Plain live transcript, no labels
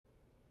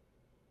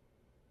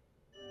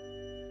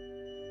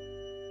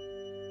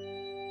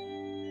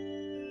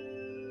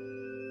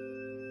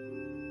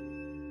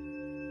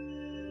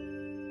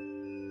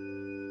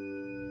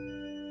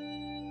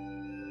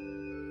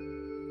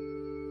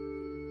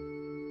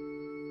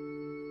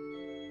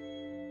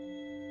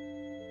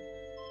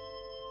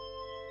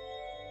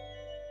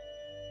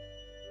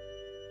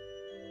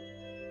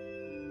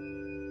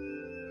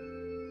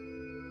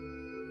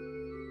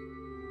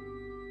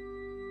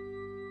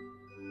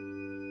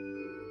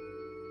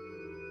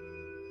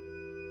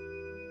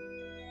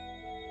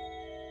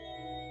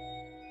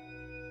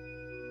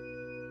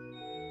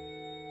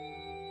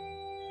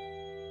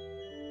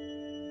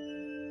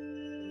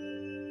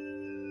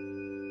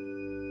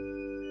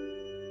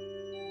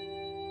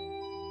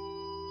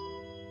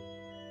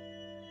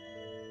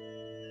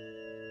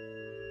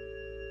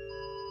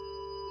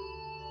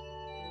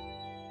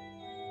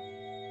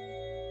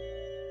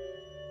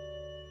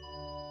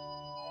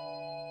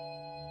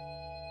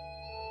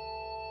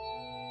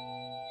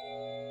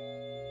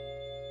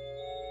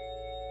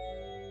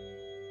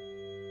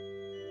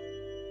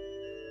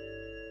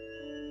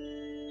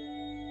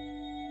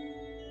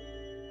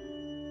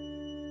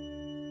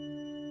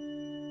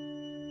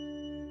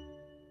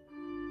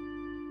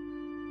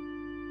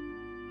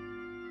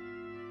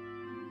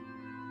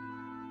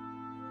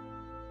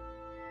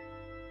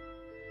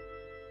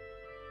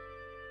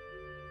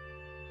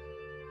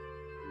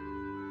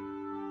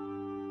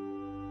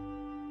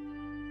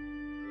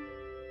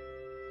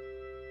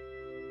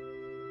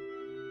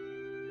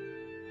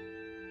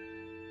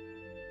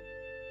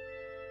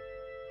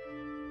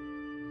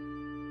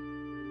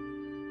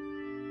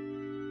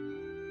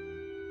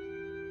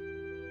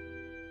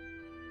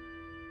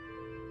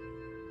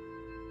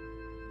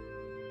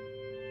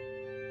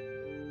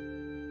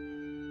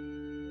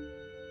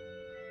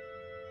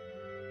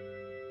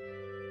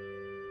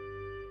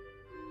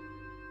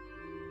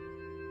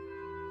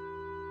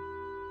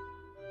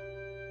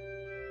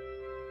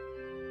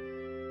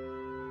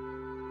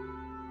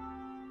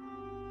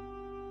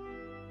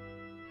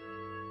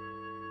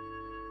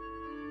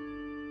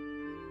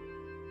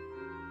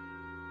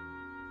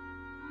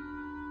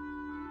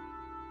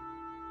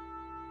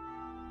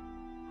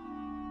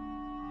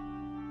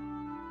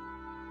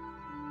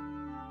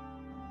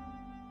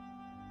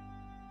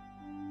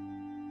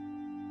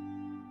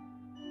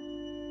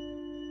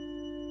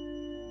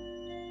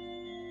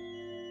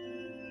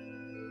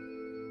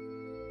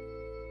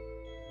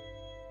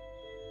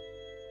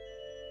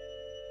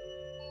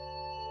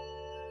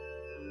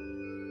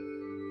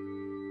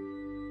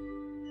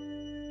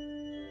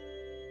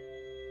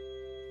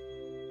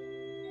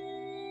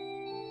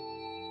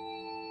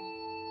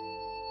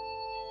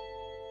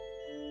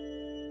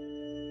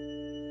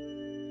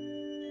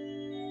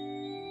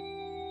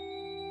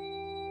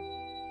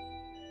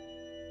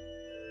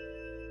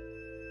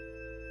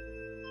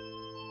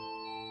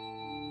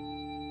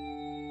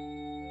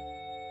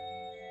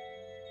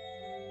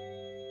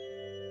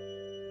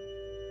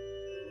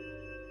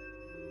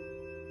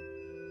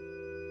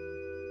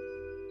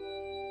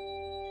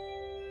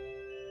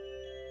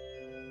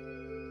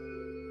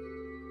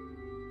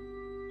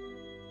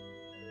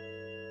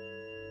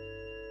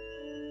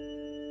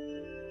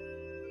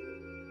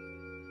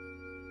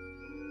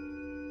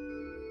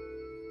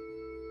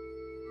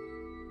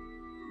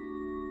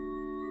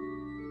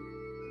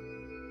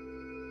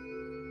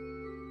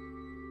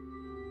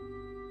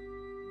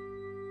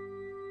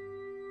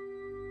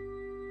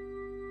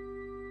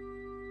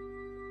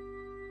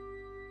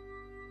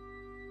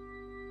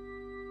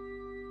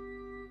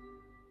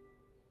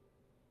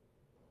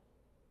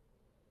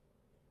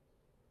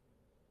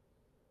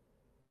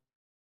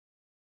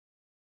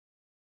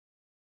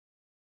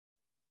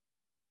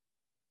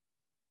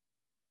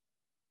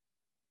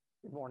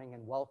Good morning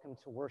and welcome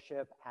to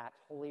worship at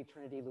Holy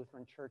Trinity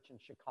Lutheran Church in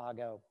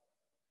Chicago.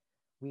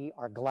 We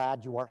are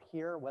glad you are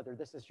here, whether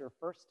this is your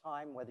first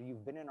time, whether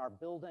you've been in our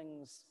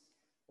buildings,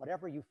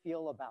 whatever you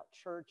feel about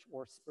church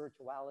or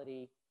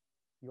spirituality,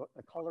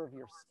 the color of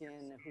your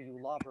skin, who you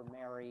love or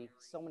marry,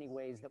 so many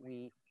ways that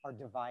we are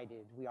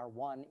divided. We are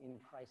one in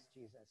Christ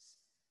Jesus.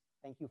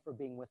 Thank you for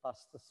being with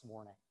us this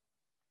morning.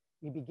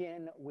 We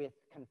begin with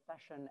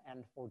confession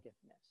and forgiveness.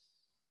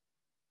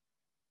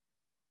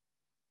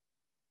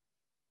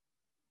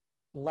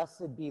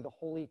 Blessed be the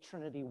Holy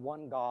Trinity,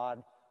 one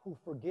God, who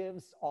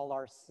forgives all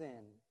our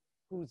sin,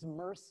 whose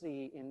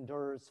mercy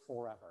endures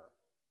forever.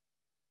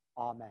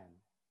 Amen.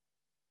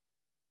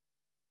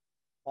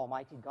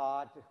 Almighty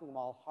God, to whom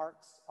all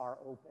hearts are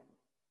open,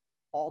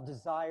 all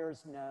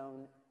desires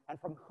known,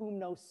 and from whom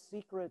no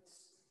secrets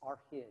are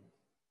hid,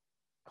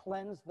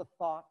 cleanse the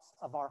thoughts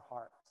of our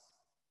hearts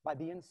by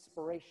the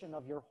inspiration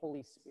of your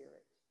Holy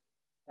Spirit,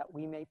 that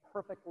we may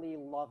perfectly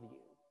love you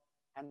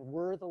and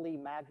worthily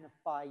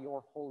magnify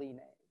your holy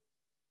name,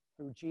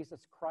 through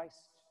Jesus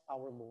Christ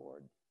our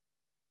Lord.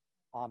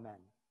 Amen.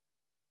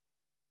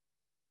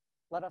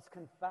 Let us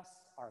confess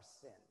our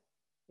sin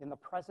in the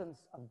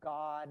presence of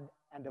God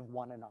and of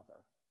one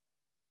another.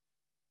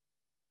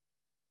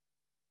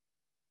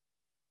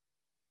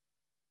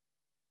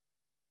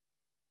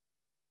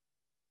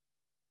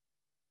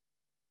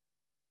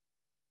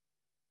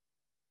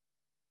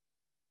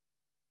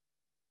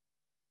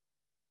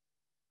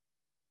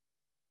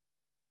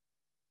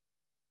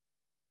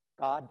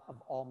 God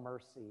of all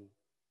mercy,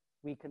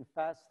 we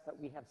confess that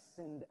we have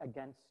sinned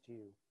against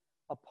you,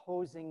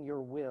 opposing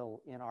your will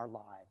in our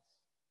lives.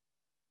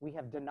 We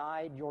have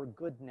denied your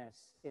goodness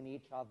in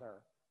each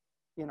other,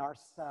 in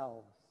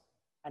ourselves,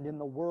 and in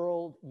the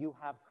world you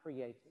have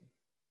created.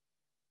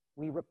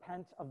 We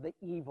repent of the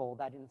evil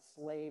that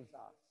enslaves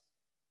us,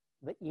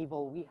 the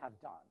evil we have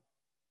done,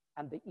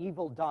 and the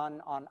evil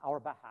done on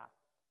our behalf.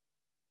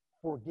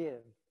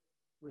 Forgive,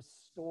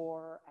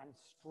 restore, and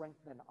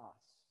strengthen us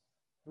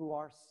through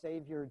our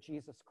Savior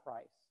Jesus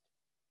Christ,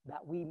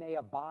 that we may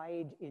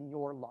abide in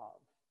your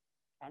love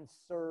and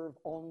serve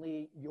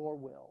only your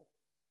will.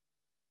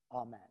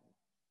 Amen.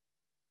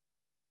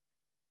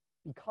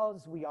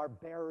 Because we are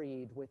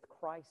buried with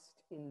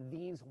Christ in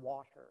these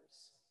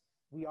waters,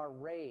 we are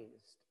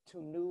raised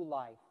to new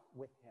life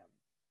with him.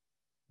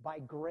 By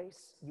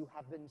grace you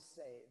have been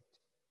saved.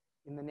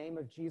 In the name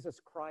of Jesus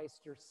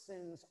Christ, your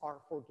sins are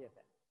forgiven.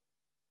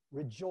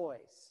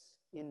 Rejoice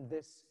in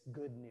this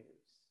good news.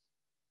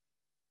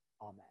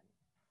 Amen.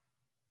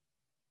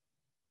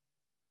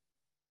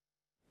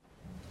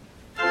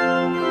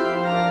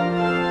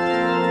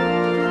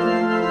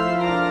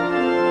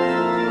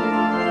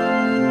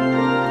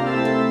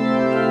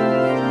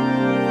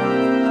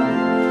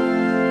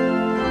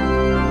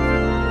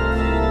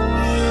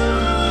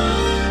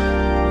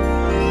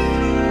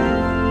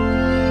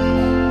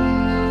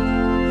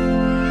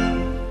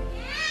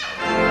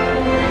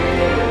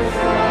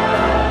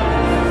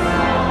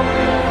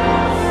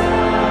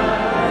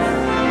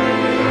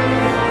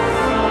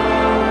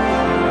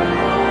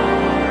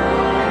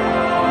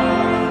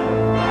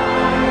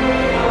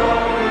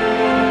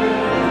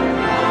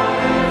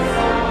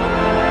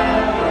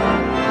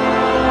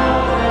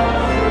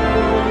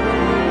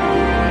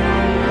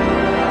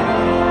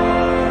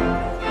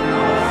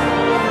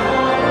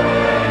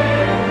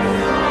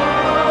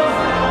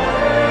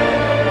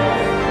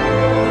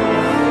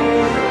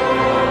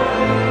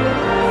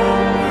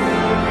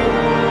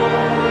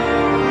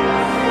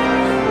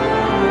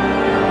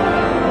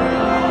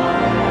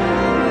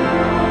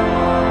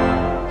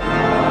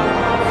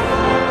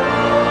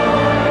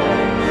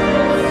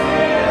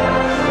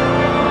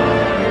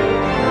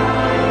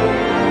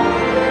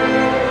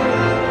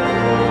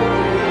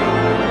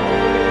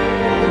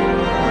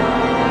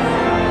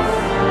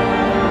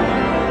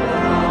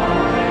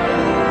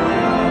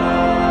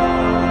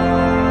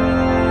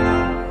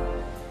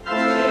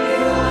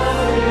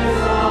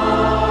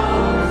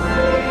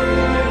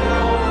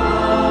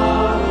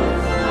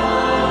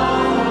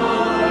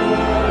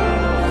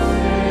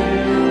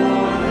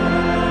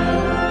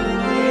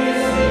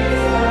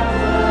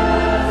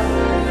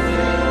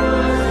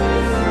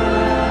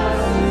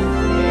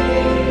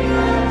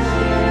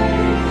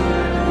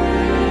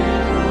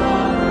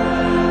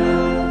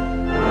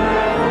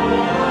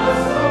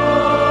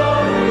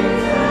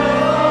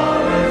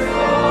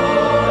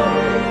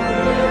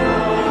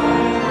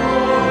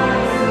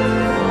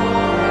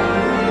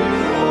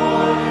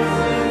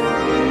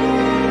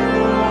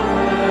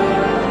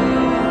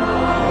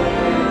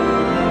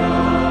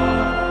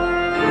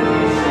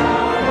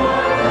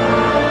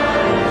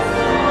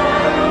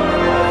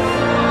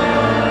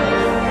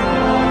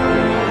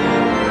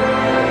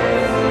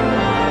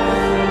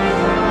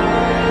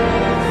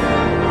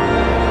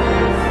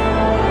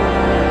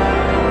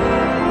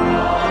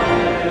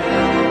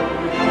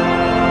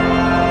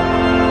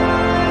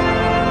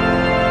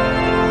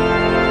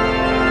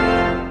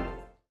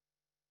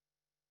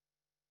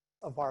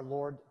 Of our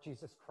Lord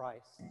Jesus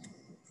Christ,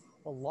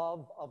 the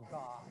love of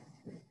God,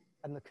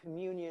 and the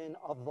communion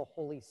of the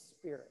Holy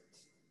Spirit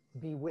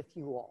be with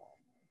you all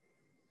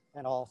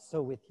and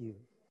also with you.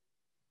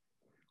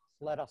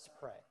 Let us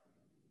pray.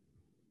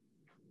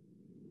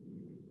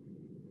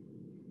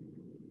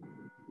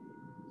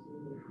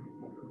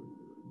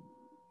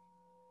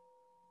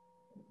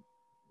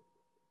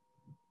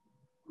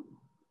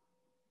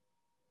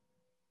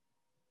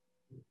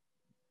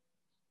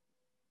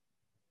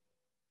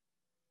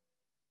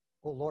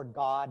 O Lord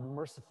God,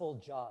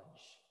 merciful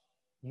judge,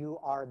 you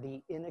are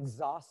the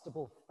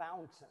inexhaustible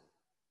fountain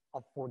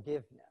of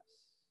forgiveness.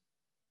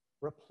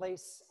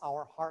 Replace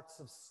our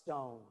hearts of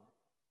stone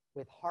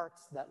with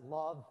hearts that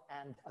love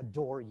and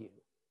adore you,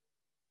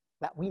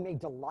 that we may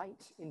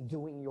delight in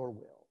doing your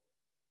will.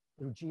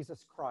 Through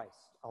Jesus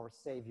Christ, our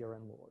Savior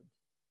and Lord.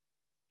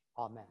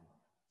 Amen.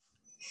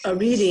 A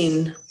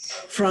reading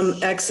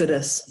from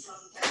Exodus.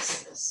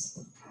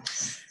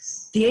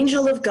 The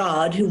angel of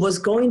God, who was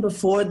going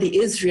before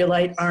the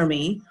Israelite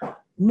army,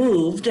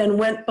 moved and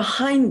went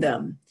behind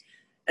them,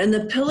 and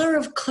the pillar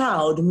of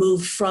cloud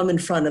moved from in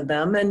front of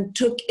them and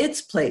took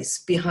its place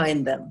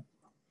behind them.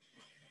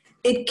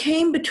 It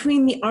came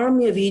between the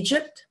army of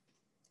Egypt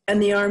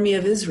and the army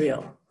of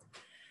Israel.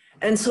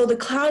 And so the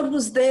cloud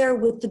was there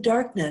with the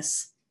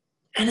darkness,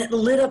 and it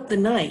lit up the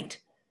night.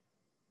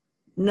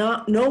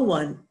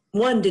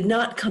 One did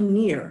not come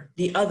near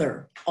the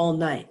other all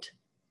night.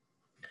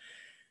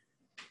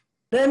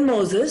 Then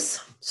Moses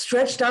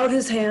stretched out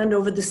his hand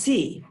over the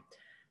sea,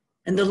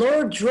 and the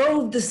Lord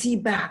drove the sea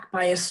back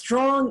by a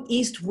strong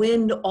east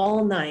wind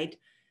all night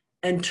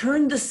and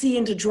turned the sea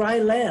into dry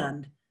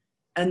land,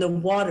 and the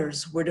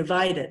waters were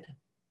divided.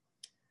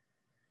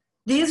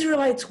 The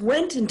Israelites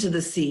went into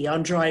the sea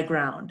on dry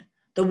ground,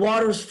 the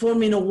waters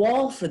forming a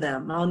wall for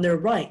them on their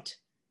right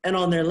and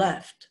on their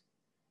left.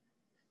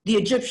 The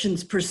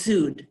Egyptians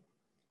pursued,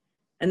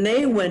 and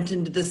they went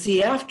into the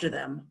sea after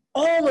them,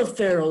 all of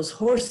Pharaoh's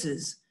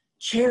horses,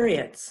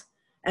 chariots,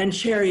 and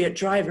chariot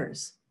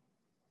drivers.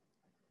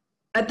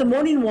 At the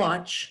morning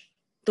watch,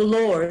 the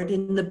Lord,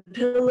 in the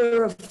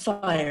pillar of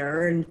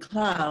fire and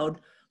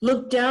cloud,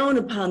 looked down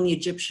upon the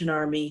Egyptian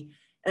army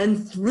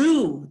and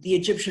threw the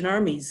Egyptian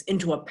armies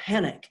into a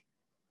panic.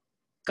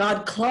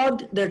 God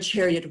clogged their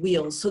chariot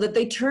wheels so that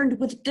they turned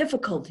with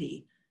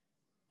difficulty.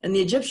 And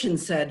the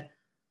Egyptians said,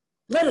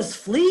 "Let us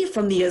flee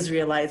from the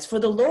Israelites, for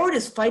the Lord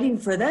is fighting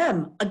for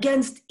them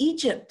against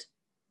Egypt."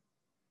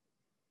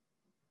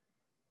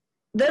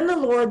 Then the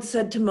Lord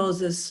said to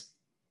Moses,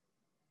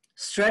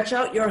 "Stretch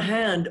out your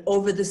hand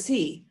over the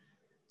sea,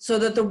 so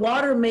that the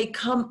water may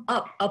come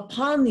up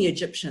upon the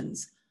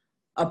Egyptians,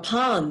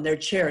 upon their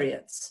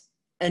chariots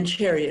and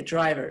chariot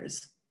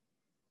drivers."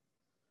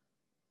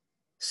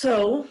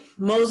 So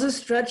Moses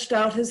stretched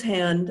out his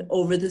hand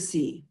over the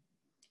sea,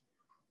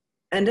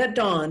 and at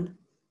dawn,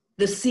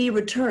 the sea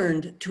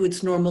returned to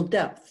its normal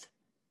depth.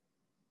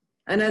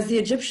 And as the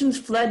Egyptians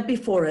fled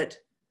before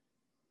it,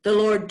 the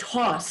Lord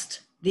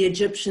tossed the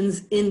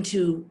Egyptians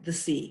into the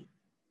sea.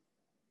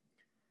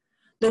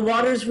 The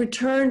waters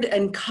returned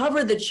and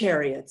covered the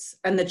chariots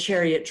and the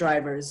chariot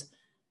drivers,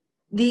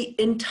 the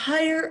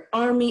entire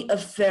army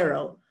of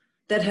Pharaoh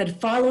that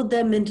had followed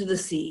them into the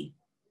sea.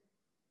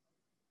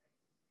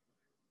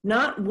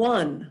 Not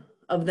one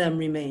of them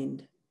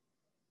remained.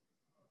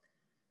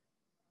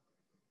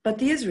 But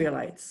the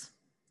Israelites,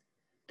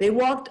 they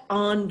walked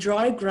on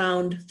dry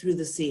ground through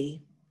the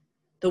sea,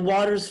 the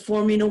waters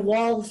forming a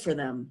wall for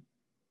them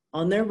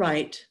on their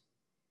right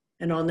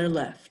and on their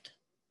left.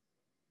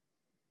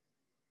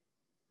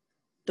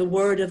 The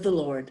word of the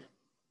Lord.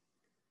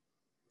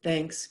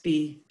 Thanks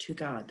be to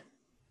God.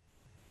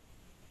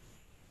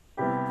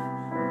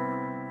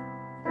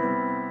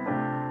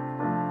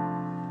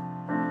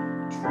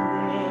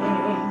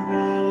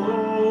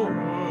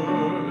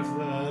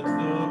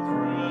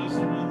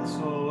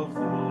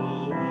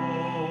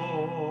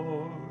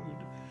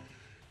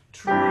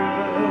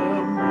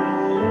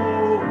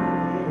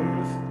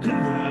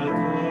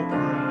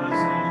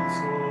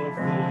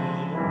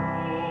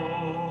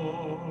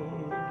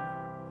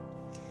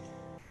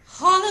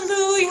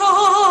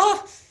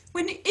 Hallelujah!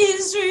 When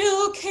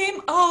Israel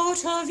came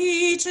out of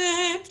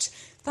Egypt,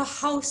 the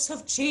house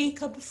of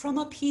Jacob from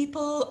a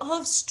people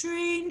of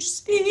strange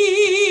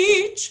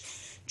speech,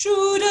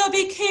 Judah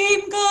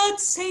became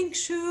God's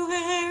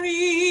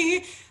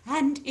sanctuary,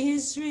 and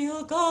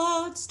Israel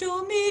God's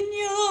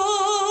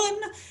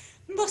dominion.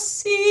 The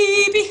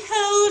sea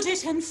beheld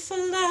it and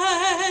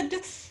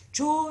fled,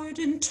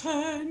 Jordan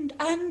turned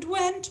and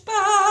went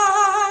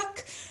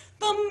back.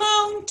 The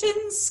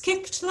mountains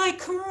skipped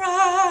like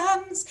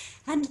rams,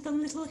 and the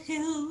little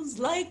hills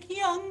like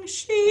young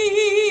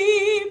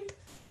sheep.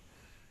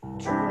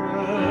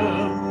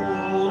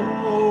 Tremble,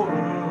 O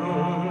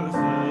earth,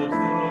 at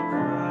the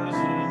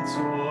presence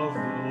of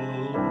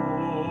the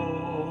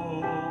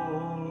Lord.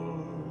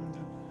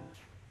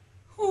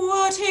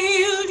 What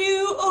ailed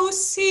you, O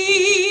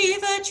sea,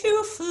 that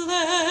you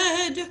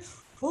fled?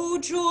 O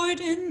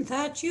Jordan,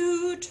 that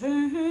you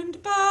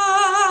turned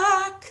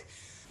back?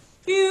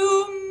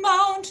 You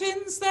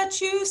mountains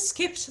that you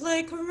skipped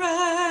like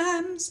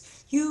rams,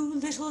 you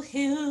little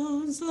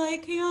hills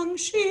like young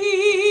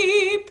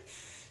sheep,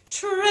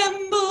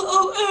 Tremble,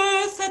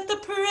 O earth, at the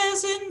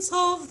presence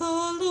of the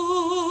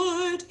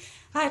Lord,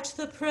 at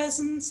the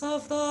presence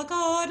of the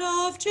God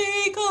of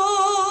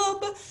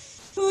Jacob,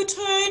 who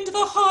turned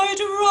the hard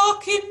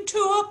rock into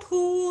a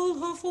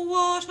pool of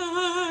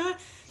water,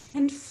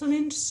 and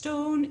flint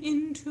stone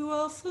into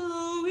a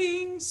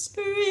flowing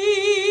spring.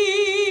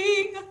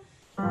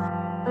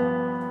 Tremble,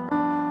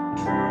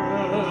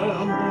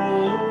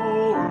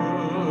 O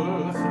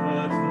earth,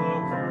 at the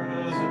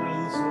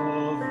presence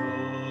of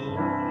the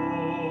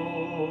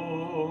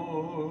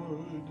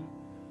Lord.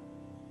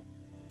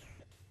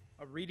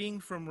 A reading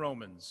from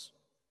Romans.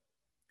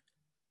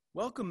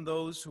 Welcome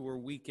those who are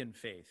weak in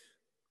faith,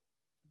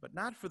 but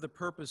not for the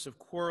purpose of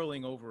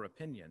quarreling over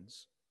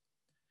opinions.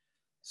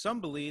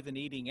 Some believe in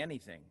eating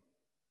anything,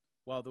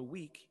 while the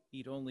weak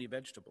eat only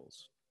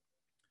vegetables.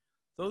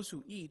 Those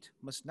who eat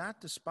must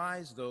not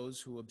despise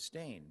those who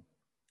abstain,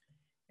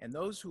 and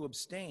those who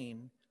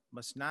abstain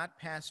must not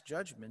pass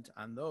judgment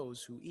on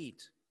those who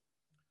eat,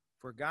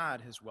 for God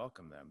has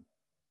welcomed them.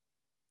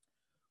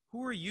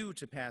 Who are you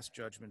to pass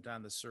judgment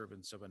on the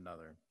servants of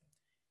another?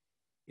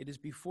 It is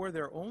before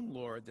their own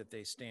Lord that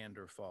they stand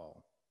or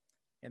fall,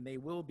 and they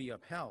will be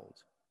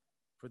upheld,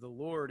 for the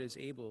Lord is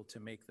able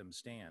to make them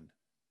stand.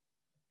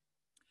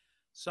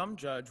 Some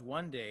judge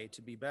one day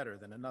to be better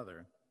than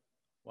another,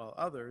 while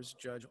others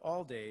judge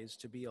all days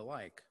to be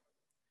alike.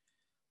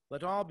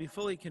 Let all be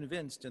fully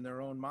convinced in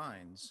their own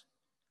minds.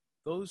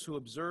 Those who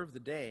observe the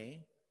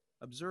day,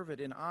 observe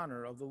it in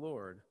honor of the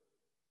Lord.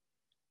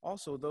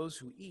 Also those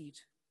who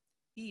eat,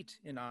 eat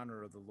in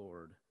honor of the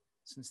Lord,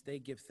 since they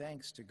give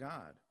thanks to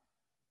God.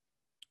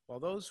 While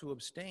those who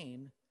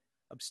abstain,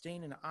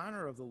 abstain in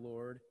honor of the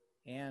Lord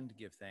and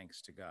give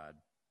thanks to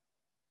God.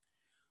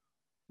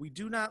 We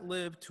do not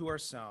live to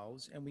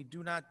ourselves, and we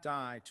do not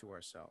die to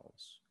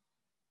ourselves.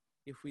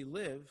 If we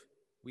live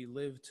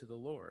to the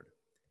Lord.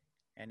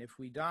 And if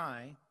we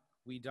die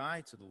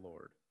to the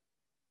Lord.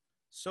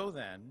 So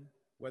then,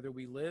 whether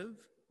we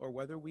live or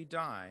whether we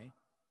die,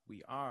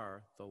 we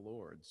are the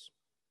Lord's.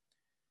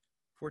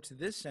 For to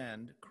this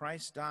end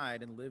Christ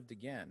died and lived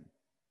again,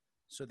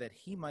 so that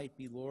he might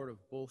be Lord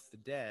of both the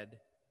dead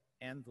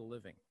and the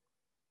living.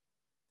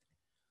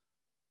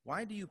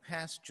 Why do you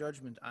pass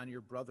judgment on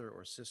your brother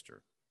or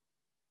sister?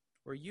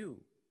 Or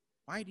you,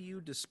 why do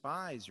you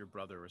despise your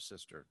brother or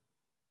sister?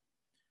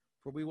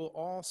 For we will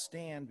all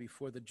stand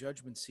before the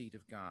judgment seat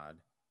of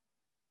God.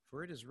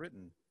 For it is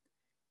written,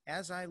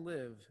 "As I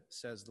live,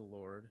 says the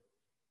Lord,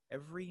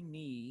 every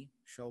knee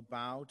shall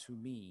bow to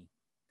me,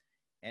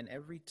 and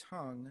every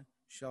tongue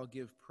shall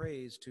give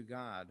praise to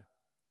God."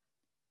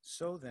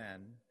 So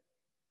then,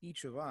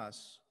 each of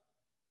us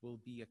will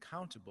be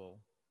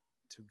accountable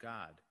to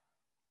God.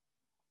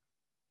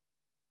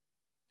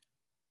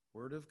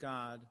 Word of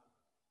God,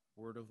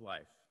 word of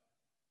life.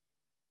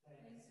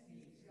 Thanks be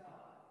to God.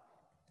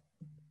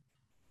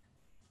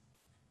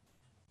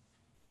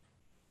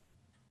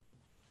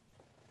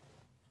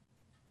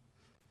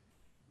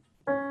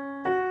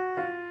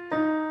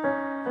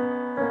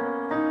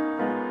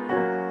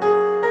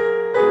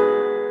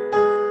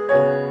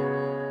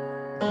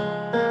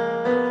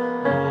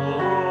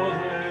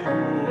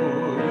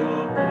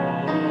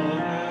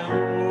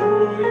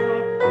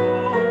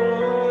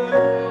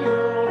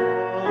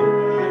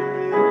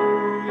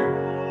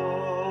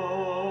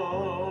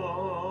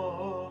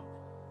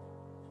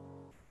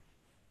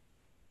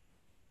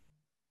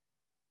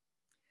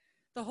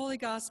 The Holy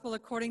Gospel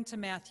according to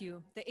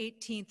Matthew, the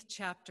 18th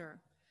chapter.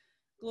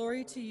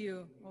 Glory to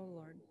you, O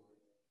Lord.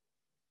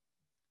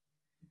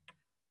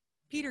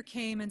 Peter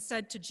came and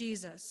said to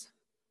Jesus,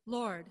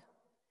 "Lord,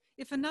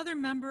 if another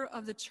member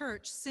of the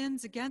church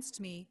sins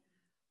against me,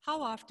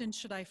 how often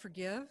should I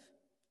forgive?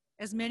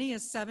 As many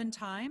as 7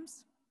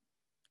 times?"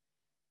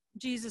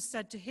 Jesus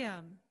said to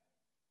him,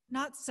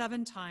 "Not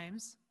 7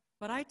 times,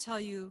 but I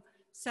tell you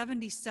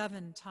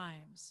 77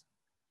 times.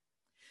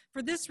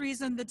 For this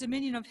reason, the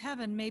dominion of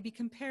heaven may be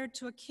compared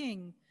to a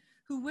king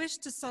who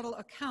wished to settle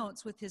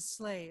accounts with his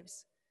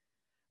slaves.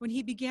 When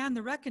he began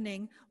the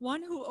reckoning,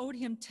 one who owed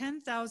him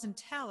 10,000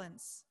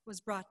 talents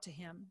was brought to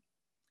him.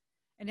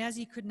 And as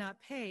he could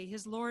not pay,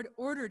 his Lord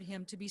ordered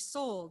him to be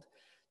sold,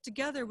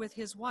 together with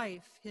his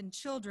wife and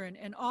children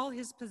and all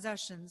his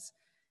possessions,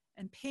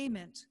 and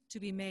payment to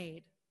be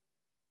made.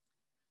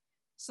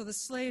 So the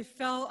slave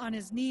fell on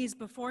his knees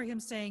before him,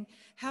 saying,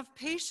 'Have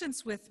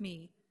patience with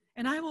me,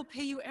 and I will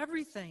pay you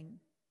everything.'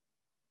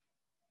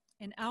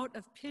 And out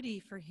of pity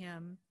for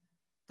him,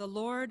 the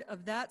Lord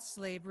of that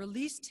slave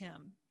released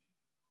him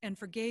and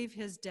forgave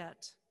his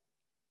debt.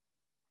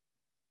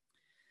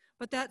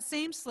 But that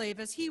same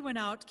slave, as he went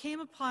out, came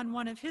upon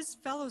one of his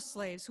fellow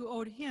slaves who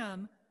owed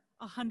him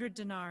 100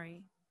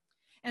 denarii.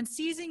 And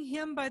seizing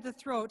him by the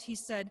throat, he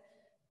said,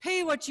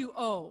 'Pay what you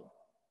owe.'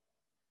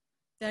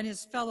 Then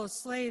his fellow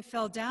slave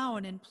fell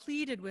down and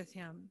pleaded with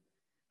him,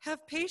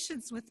 'Have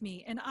patience with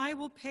me, and I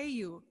will pay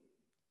you.'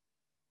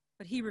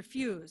 But he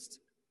refused.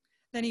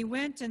 Then he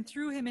went and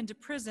threw him into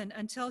prison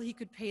until he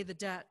could pay the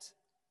debt.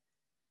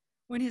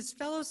 When his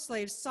fellow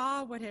slaves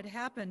saw what had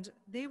happened,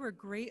 they were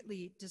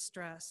greatly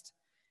distressed,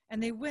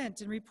 And they went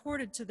and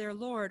reported to their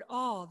Lord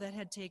all that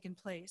had taken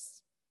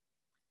place.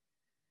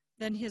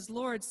 Then his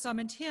Lord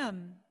summoned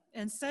him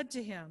and said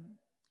to him,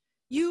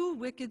 "You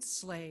wicked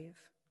slave,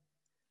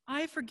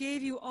 I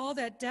forgave you all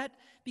that debt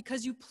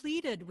because you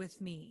pleaded with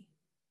me.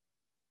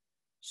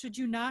 Should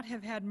you not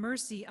have had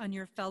mercy on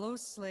your fellow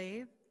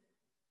slave,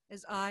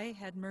 as I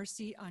had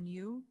mercy on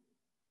you?"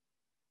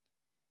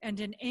 And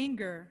in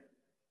anger,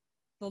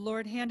 the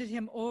Lord handed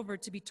him over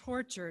to be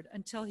tortured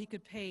until he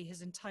could pay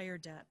his entire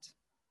debt.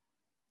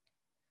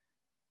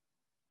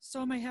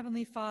 So my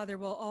heavenly Father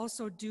will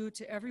also do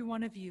to every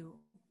one of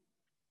you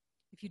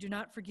if you do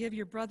not forgive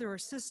your brother or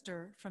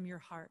sister from your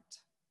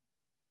heart.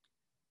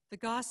 The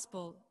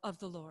Gospel of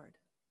the Lord.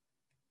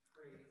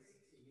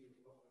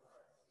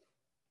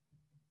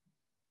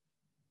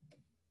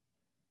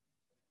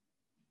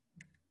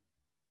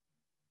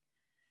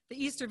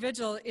 The Easter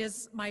Vigil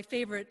is my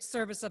favorite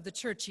service of the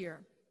church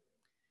year.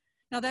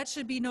 Now, that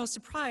should be no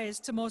surprise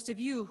to most of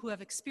you who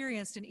have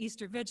experienced an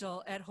Easter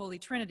Vigil at Holy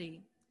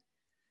Trinity.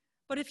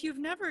 But if you've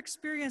never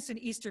experienced an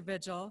Easter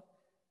Vigil,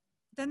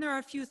 then there are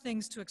a few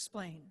things to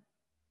explain.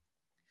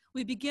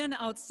 We begin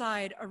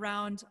outside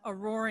around a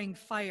roaring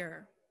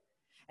fire,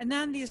 and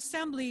then the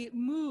assembly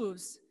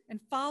moves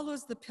and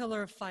follows the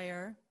pillar of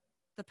fire,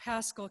 the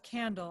Paschal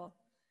candle,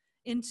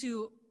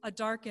 into a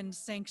darkened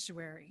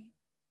sanctuary.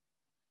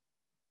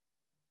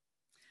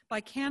 By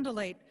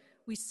candlelight,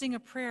 we sing a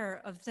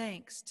prayer of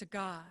thanks to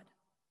God.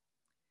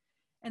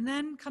 And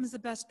then comes the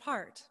best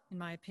part, in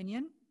my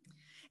opinion.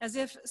 As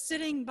if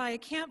sitting by a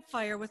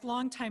campfire with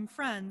longtime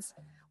friends,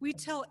 we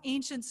tell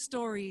ancient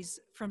stories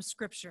from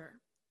Scripture.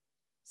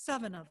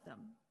 7 of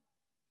them.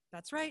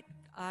 That's right,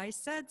 I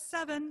said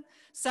 7.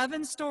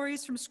 7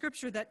 stories from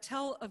Scripture that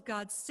tell of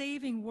God's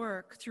saving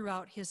work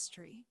throughout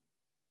history.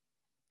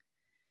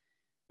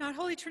 Now at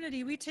Holy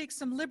Trinity, we take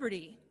some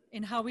liberty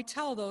in how we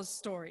tell those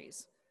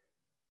stories.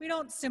 We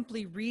don't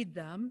simply read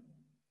them,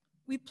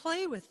 we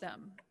play with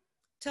them,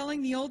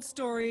 telling the old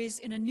stories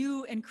in a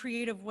new and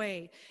creative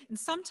way, and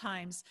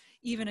sometimes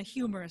even a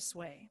humorous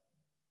way.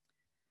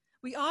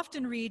 We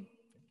often read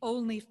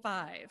only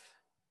 5,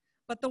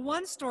 but the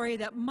one story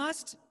that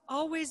must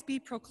always be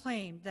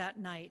proclaimed that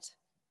night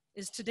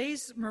is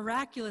today's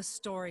miraculous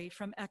story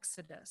from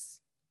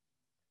Exodus.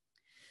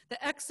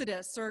 The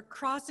Exodus, or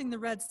crossing the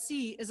Red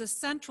Sea, is a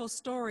central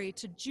story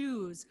to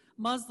Jews,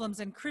 Muslims,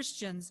 and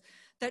Christians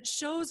that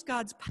shows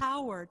God's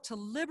power to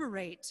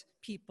liberate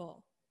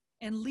people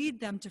and lead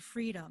them to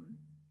freedom.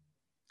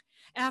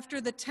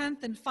 After the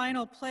 10th and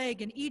final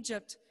plague in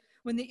Egypt,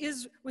 when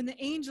the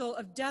angel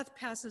of death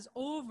passes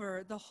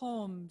over the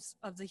homes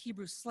of the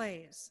Hebrew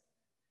slaves,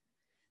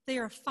 they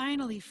are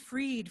finally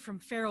freed from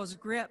Pharaoh's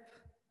grip,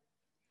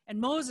 and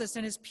Moses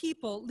and his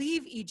people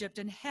leave Egypt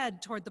and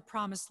head toward the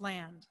promised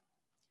land.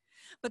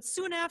 But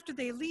soon after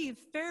they leave,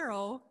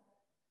 Pharaoh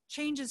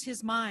changes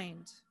his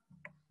mind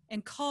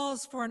and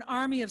calls for an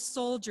army of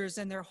soldiers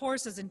and their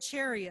horses and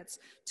chariots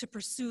to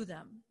pursue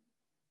them.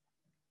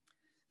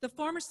 The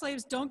former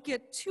slaves don't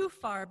get too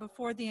far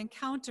before they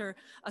encounter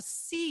a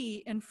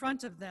sea in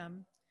front of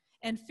them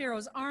and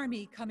Pharaoh's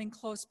army coming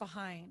close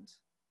behind.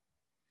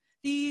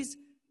 These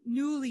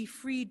newly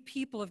freed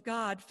people of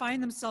God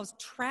find themselves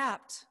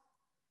trapped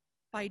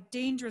by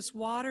dangerous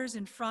waters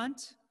in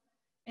front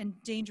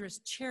and dangerous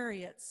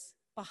chariots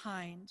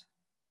behind.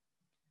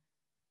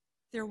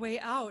 Their way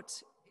out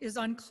is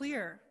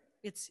unclear.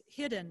 It's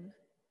hidden.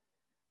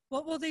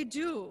 What will they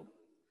do?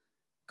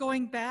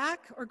 Going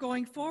back or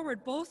going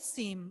forward both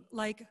seem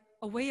like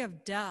a way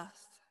of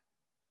death.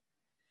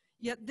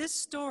 Yet this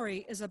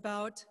story is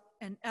about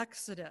an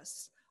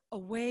exodus, a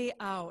way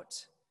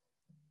out,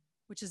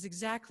 which is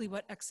exactly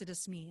what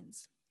Exodus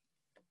means.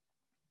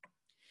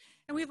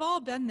 And we've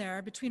all been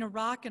there between a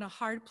rock and a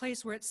hard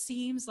place where it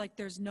seems like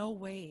there's no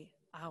way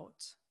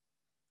out.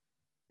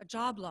 A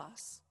job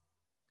loss.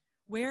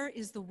 Where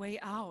is the way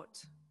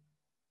out?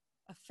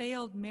 A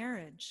failed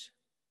marriage.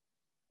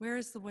 Where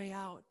is the way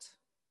out?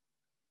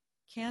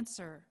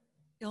 Cancer,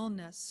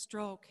 illness,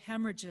 stroke,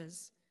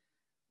 hemorrhages.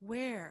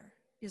 Where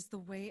is the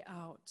way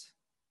out?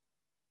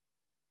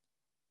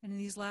 And in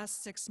these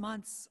last 6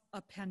 months,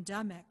 a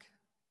pandemic.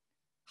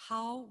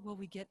 How will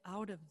we get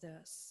out of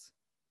this?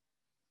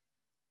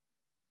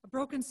 A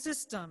broken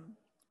system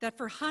that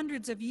for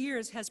hundreds of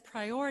years has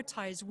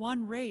prioritized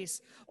one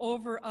race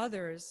over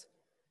others.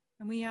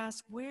 And we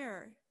ask,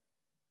 where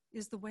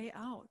is the way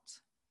out?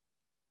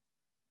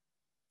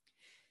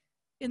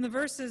 In the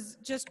verses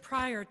just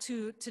prior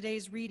to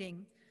today's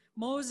reading,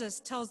 Moses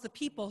tells the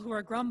people who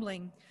are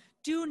grumbling,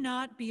 "Do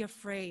not be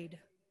afraid.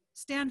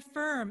 Stand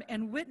firm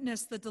and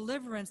witness the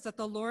deliverance that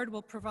the Lord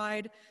will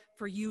provide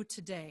for you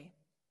today.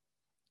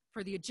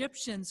 For the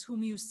Egyptians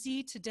whom you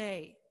see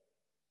today,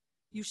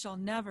 you shall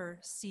never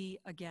see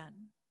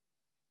again."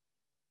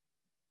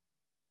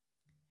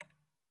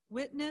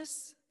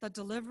 Witness the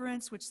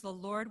deliverance which the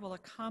Lord will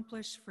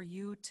accomplish for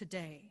you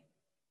today.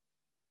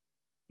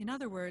 In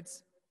other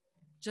words,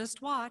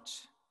 just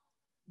watch.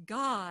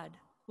 God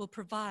will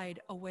provide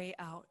a way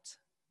out.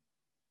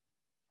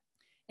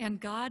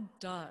 And God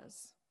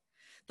does.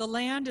 The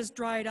land is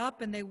dried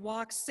up and they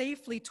walk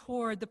safely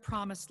toward the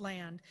promised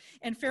land.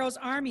 And Pharaoh's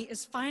army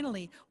is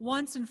finally,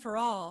 once and for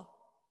all,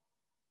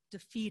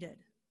 defeated.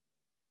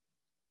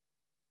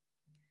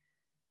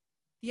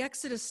 The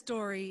Exodus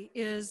story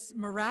is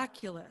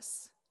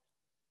miraculous,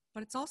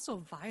 but it's also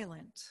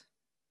violent.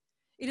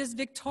 It is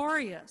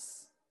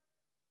victorious,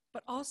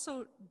 but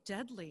also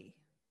deadly.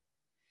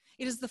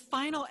 It is the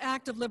final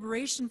act of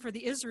liberation for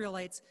the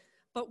Israelites.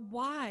 But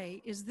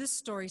why is this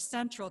story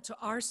central to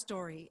our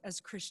story as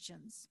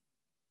Christians?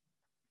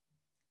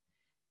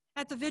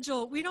 At the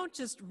Vigil, we don't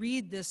just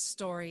read this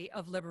story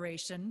of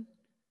liberation,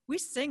 we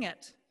sing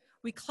it.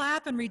 We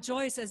clap and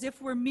rejoice as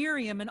if we're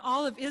Miriam and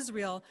all of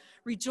Israel,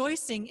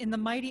 rejoicing in the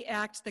mighty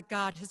act that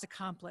God has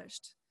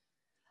accomplished.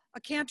 A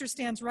cantor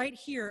stands right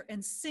here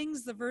and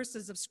sings the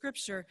verses of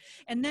Scripture,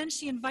 and then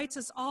she invites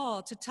us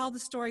all to tell the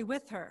story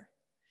with her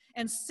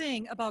and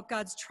sing about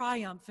God's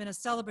triumph in a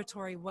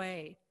celebratory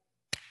way.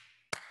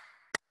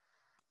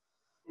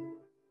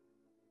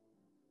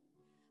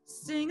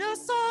 Sing a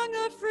song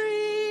of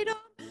freedom,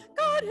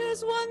 God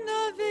has won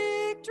the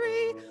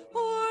victory.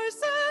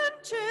 Horse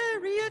and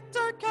chariot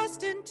are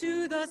cast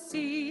into the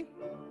sea.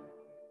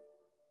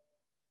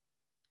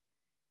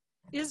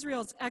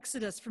 Israel's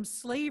exodus from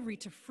slavery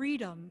to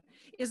freedom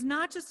is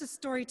not just a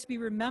story to be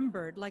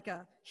remembered like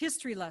a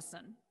history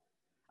lesson,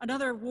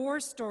 another war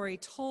story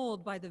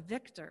told by the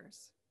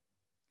victors.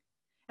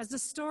 As the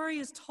story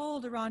is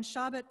told around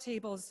Shabbat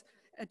tables,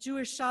 at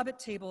Jewish Shabbat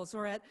tables,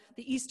 or at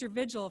the Easter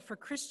Vigil for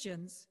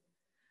Christians,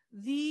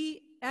 the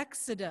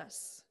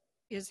Exodus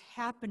is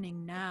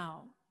happening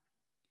now.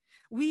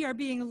 We are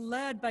being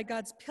led by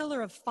God's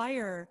pillar of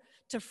fire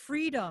to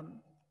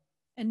freedom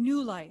and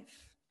new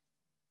life.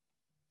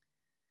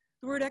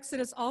 The word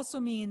Exodus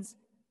also means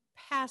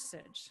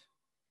passage.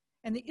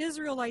 And the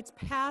Israelites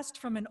passed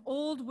from an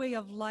old way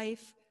of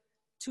life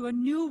to a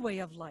new way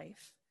of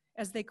life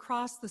as they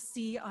crossed the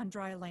sea on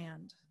dry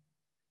land.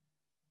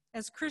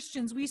 As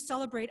Christians, we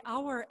celebrate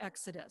our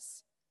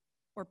Exodus,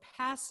 or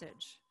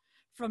passage,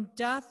 from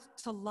death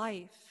to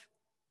life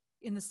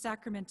in the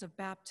sacrament of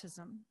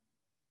baptism.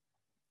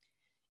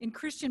 In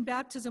Christian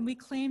baptism, we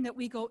claim that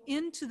we go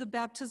into the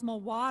baptismal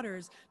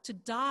waters to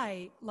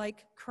die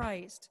like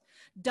Christ,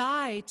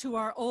 die to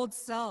our old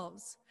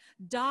selves,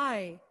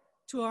 die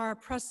to our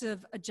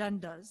oppressive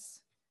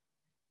agendas.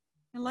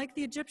 And like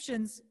the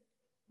Egyptians,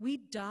 we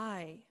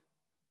die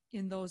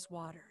in those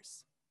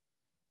waters.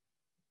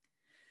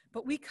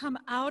 But we come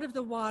out of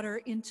the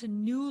water into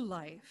new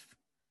life,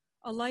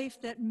 a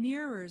life that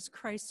mirrors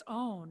Christ's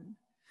own,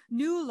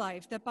 new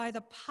life that by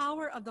the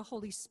power of the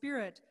Holy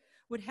Spirit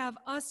would have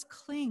us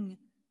cling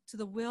to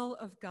the will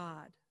of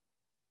God,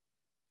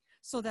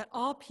 so that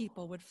all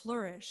people would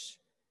flourish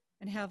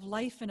and have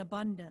life in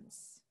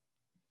abundance,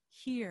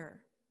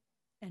 here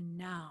and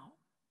now.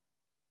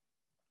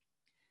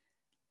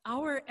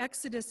 Our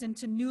exodus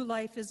into new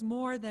life is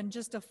more than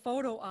just a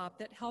photo op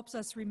that helps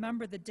us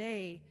remember the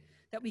day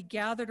that we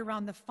gathered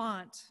around the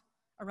font,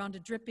 around a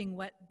dripping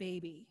wet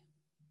baby.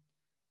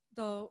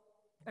 Though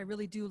I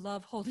really do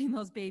love holding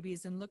those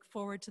babies and look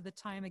forward to the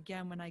time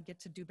again when I get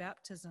to do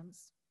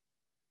baptisms.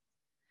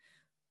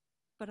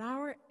 But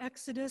our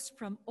exodus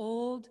from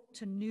old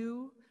to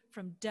new,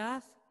 from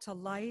death to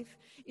life,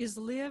 is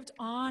lived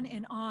on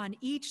and on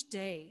each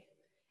day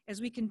as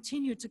we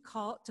continue to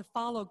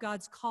follow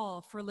God's call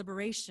for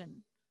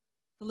liberation,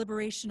 the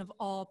liberation of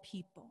all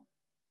people.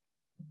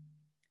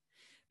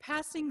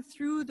 Passing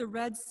through the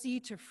Red Sea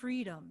to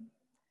freedom,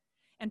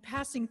 and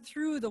passing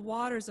through the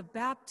waters of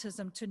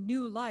baptism to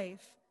new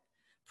life,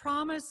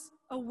 promise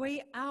a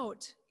way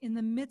out in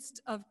the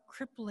midst of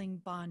crippling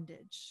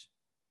bondage,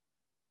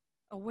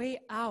 a way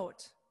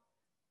out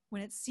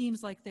when it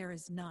seems like there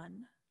is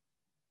none.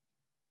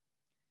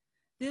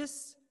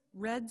 This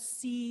Red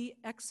Sea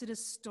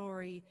Exodus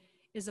story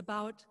is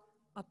about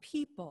a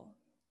people,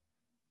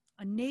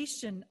 a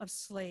nation of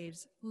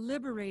slaves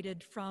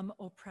liberated from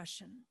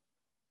oppression.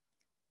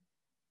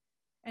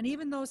 And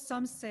even though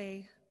some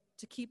say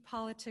to keep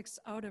politics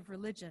out of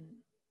religion,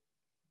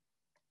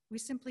 we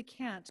simply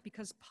can't,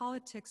 because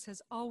politics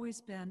has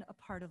always been a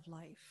part of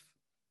life,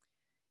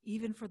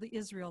 even for the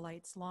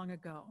Israelites long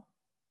ago.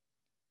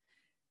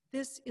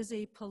 This is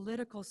a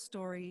political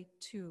story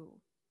too.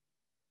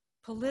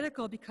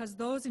 Political because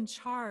those in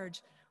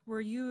charge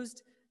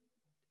used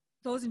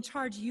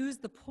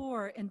the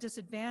poor and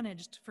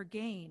disadvantaged for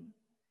gain.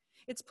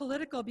 It's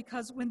political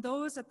because when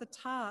those at the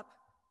top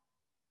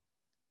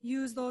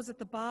use those at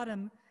the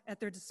bottom at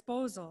their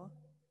disposal,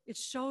 it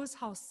shows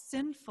how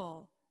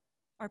sinful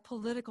our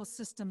political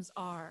systems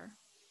are.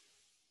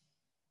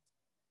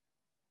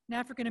 An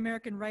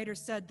African-American writer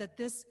said that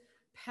this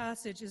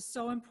passage is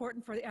so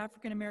important for the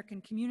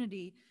African-American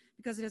community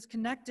because it is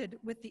connected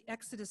with the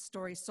Exodus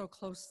story so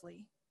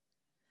closely.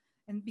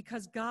 And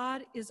because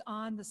God is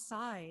on the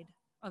side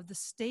of the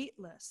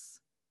stateless,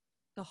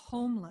 the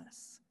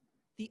homeless,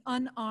 the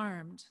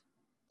unarmed,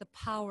 the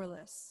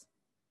powerless,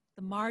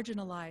 the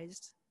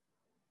marginalized,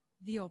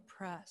 the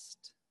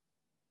oppressed.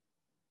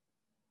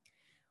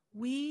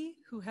 We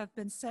who have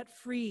been set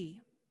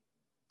free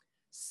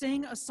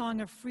Sing a song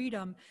of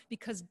freedom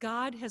because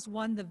God has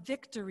won the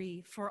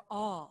victory for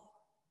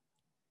all.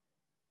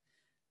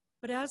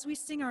 But as we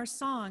sing our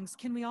songs,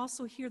 can we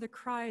also hear the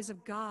cries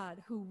of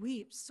God who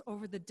weeps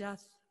over the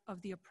death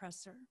of the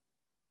oppressor?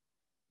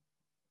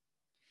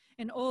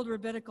 An old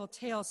rabbinical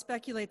tale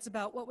speculates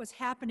about what was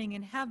happening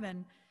in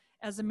heaven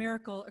as the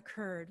miracle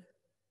occurred.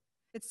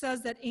 It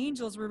says that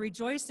angels were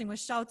rejoicing with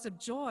shouts of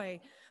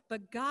joy,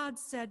 but God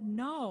said,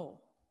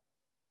 "No.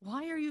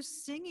 Why are you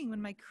singing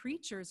when my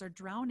creatures are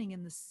drowning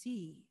in the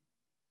sea?"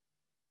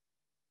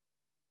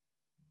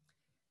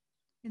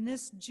 In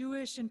this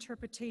Jewish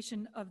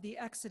interpretation of the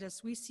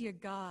Exodus, we see a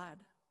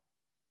God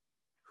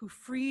who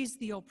frees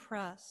the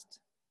oppressed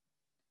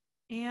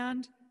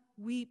and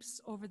weeps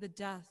over the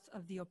death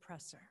of the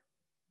oppressor.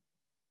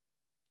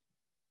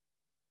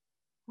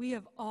 We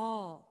have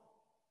all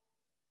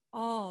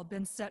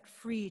been set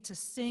free to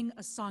sing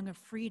a song of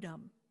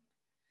freedom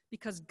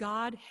because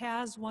God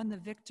has won the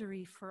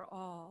victory for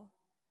all.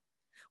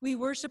 We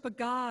worship a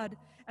God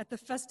at the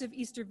festive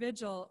Easter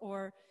Vigil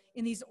or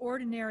in these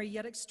ordinary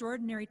yet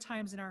extraordinary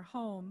times in our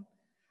home,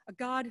 a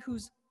God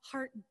whose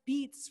heart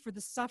beats for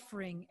the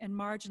suffering and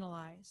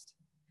marginalized,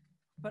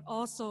 but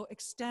also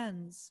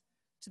extends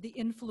to the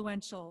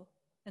influential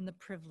and the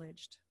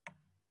privileged.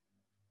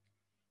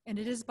 And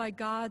it is by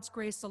God's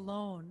grace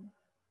alone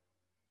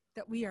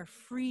that we are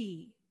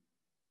free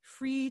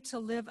to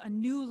live a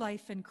new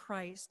life in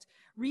Christ,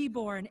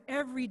 reborn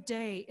every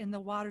day in the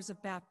waters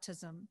of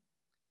baptism,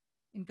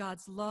 in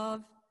God's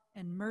love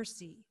and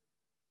mercy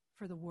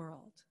for the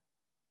world.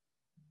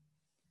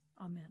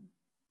 Amen.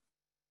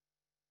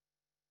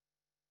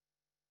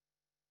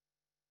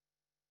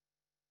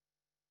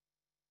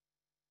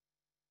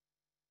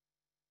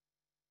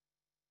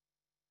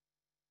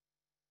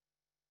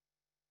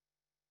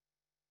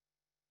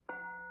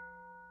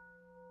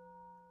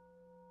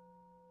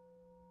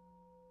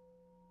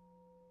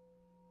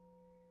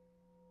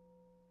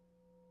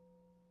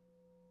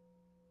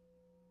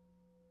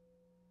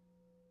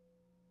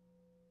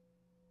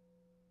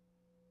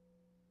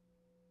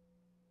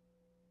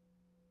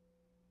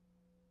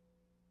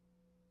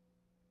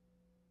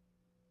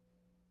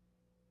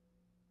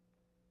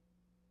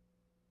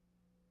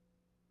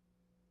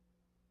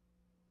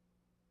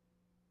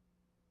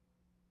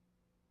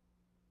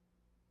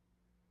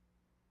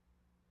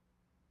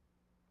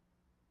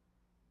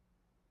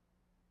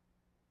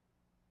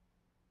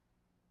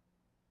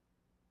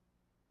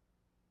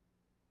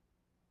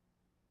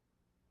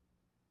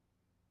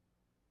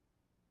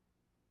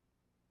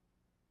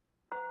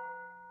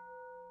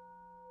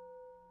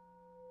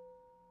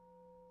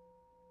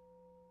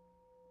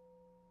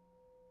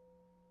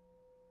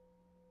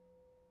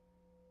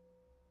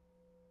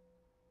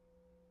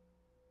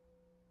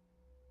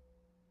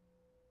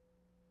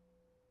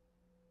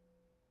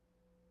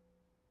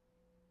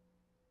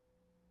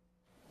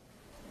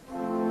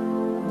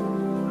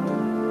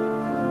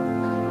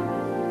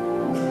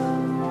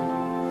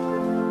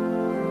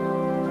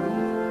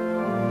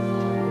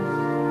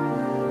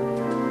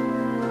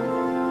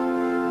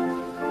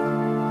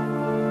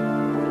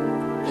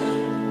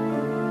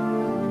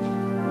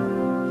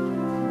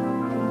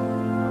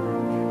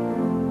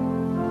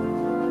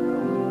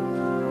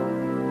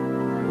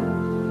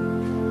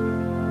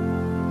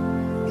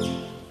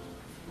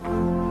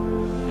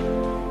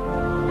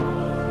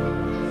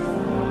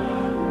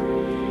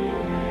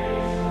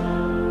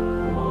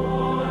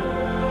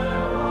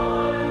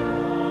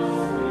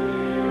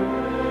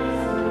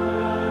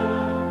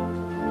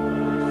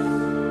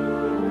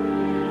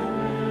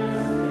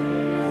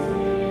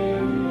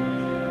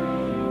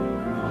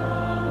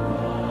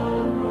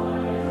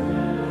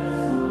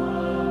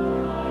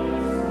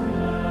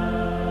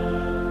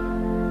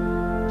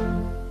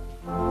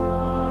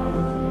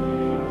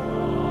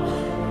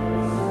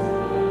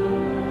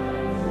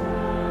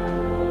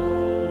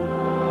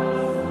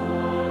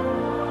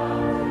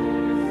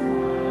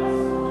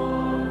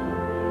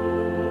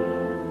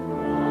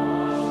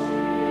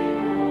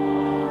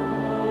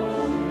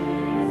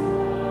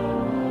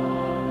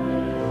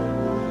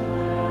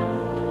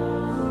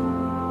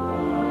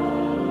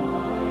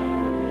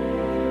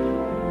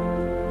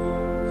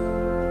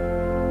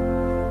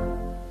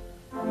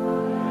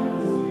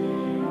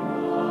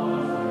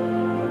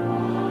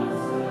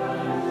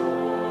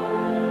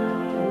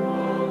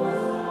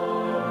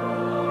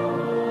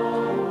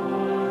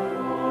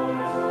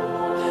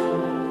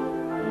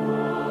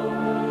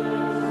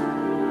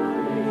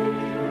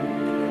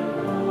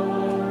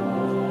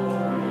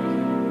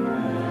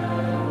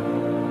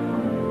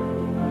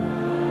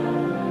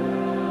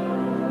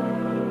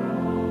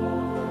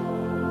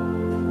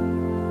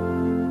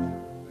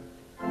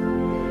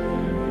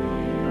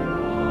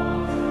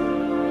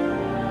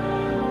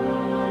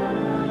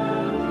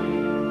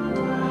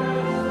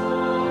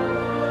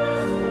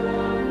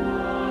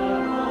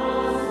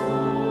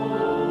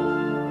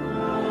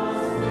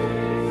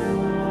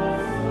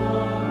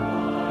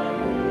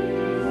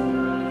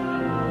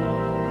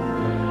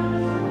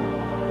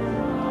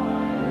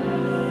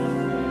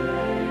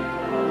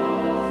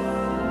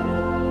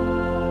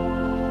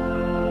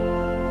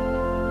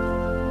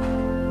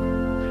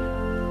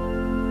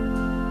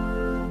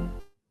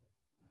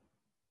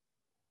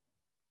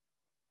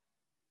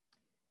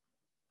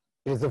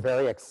 It is a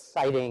very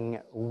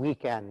exciting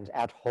weekend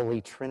at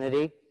Holy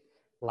Trinity.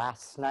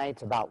 Last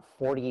night, about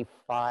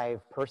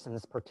 45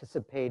 persons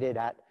participated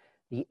at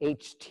the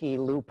HT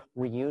Loop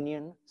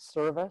reunion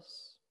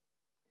service.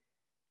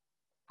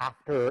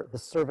 After the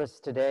service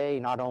today,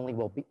 not only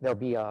will there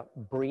be a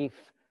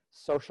brief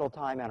social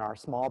time in our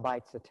small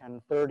bites at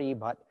 10:30,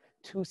 but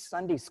 2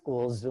 Sunday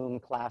school Zoom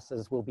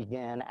classes will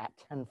begin at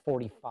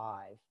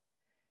 10:45.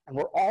 And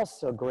we're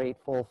also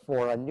grateful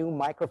for a new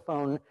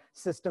microphone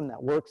system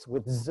that works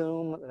with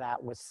Zoom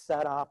that was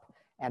set up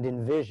and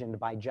envisioned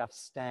by Jeff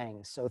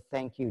Stang. So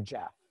thank you,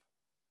 Jeff.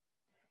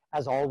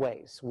 As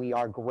always, we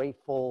are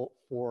grateful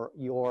for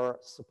your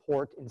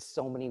support in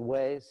so many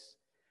ways,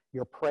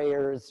 your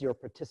prayers, your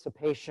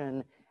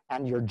participation,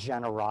 and your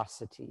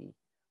generosity.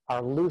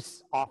 Our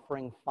Loose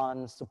Offering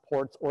Fund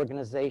supports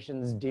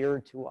organizations dear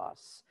to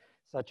us,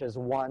 such as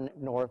One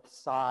North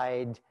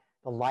Side,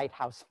 the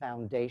Lighthouse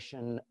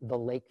Foundation, the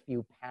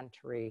Lakeview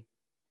Pantry.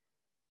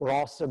 We're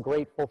also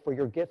grateful for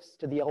your gifts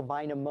to the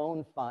Elvina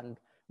Moan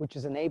Fund, which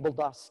has enabled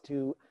us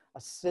to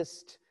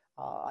assist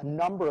a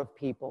number of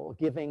people,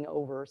 giving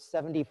over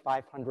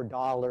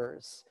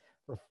 $7,500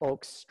 for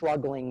folks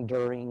struggling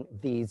during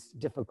these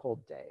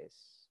difficult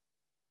days.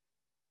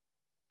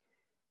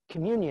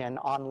 Communion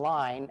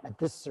online at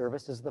this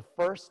service is the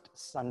first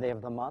Sunday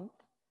of the month,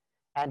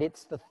 and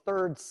it's the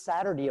third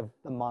Saturday of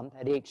the month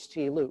at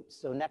HT Loop.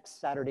 So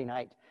next Saturday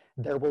night,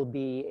 there will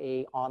be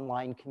an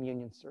online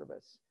communion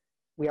service.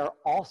 We are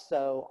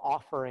also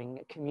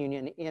offering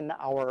communion in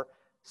our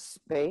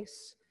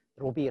space.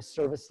 There will be a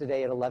service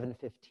today at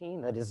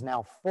 11:15 that is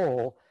now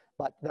full,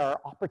 but there are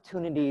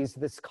opportunities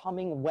this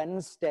coming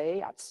Wednesday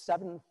at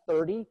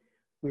 7:30.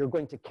 We are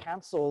going to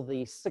cancel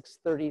the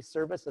 6:30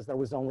 service as there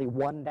was only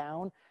one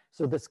down.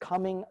 So this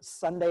coming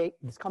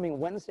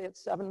Wednesday at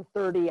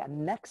 7:30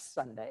 and next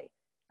Sunday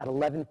at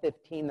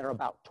 11:15, there are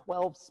about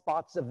 12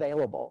 spots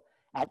available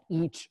at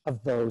each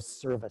of those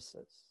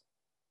services.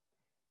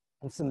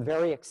 And some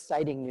very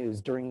exciting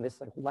news during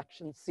this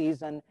election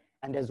season,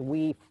 and as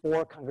we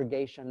 4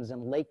 congregations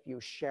in Lakeview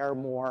share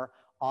more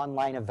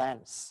online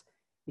events.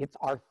 It's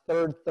our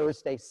 3rd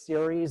Thursday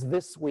series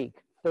this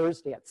week,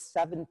 Thursday at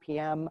 7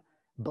 p.m.,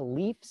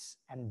 Beliefs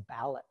and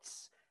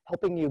Ballots,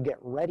 helping you get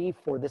ready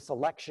for this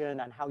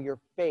election and how your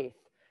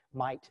faith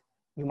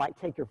you might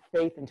take your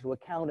faith into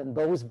account and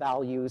those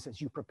values as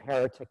you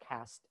prepare to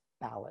cast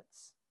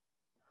ballots.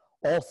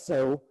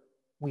 Also,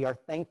 we are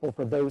thankful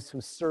for those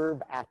who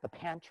serve at the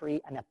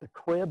pantry and at the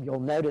crib. You'll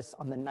notice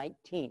on the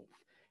 19th,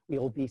 we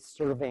will be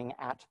serving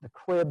at the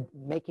crib,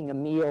 making a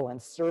meal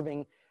and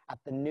serving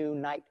at the new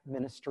night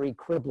ministry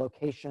crib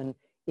location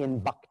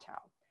in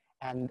Bucktown.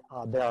 And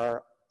there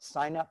are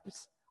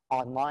signups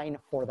online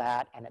for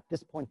that. And at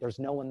this point, there's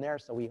no one there,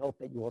 so we hope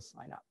that you will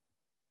sign up.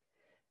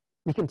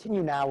 We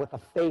continue now with a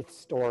faith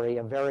story,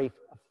 a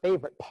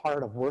favorite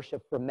part of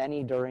worship for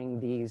many during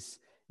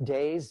these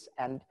days.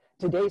 And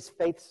today's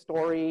faith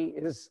story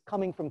is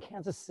coming from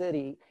Kansas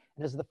City,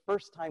 and is the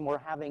first time we're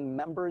having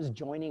members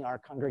joining our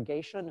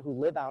congregation who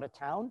live out of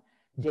town.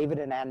 David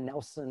and Ann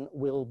Nelson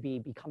will be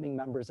becoming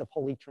members of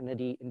Holy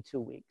Trinity in 2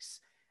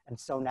 weeks. And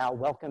so now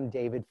welcome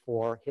David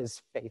for his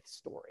faith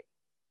story.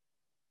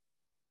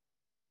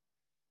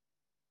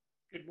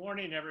 Good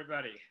morning,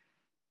 everybody.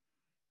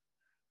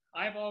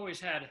 I've always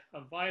had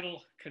a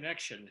vital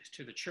connection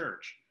to the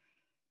church.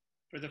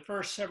 For the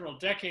first several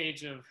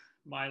decades of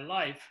my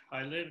life,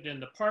 I lived in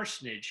the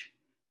parsonage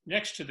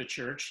next to the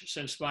church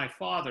since my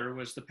father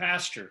was the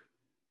pastor.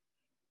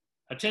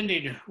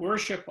 Attending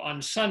worship on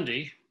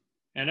Sunday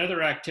and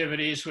other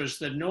activities was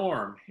the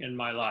norm in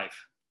my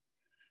life.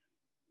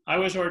 I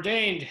was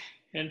ordained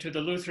into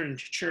the Lutheran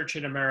Church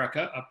in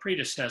America, a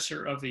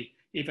predecessor of the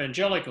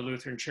Evangelical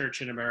Lutheran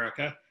Church in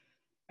America,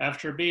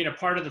 after being a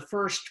part of the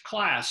first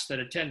class that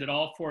attended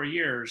all 4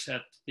 years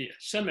at the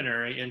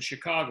seminary in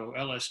Chicago,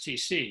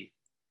 LSTC.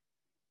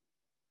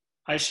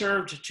 I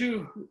served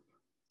two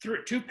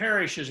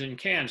parishes in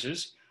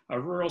Kansas, a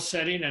rural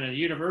setting and a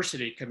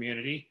university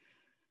community.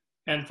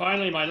 And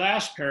finally, my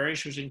last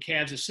parish was in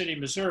Kansas City,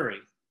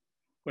 Missouri,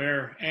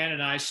 where Ann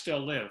and I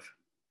still live.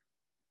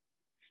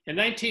 In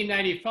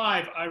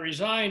 1995, I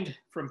resigned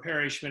from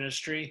parish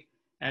ministry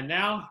and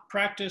now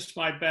practice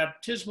my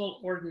baptismal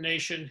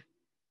ordination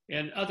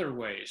in other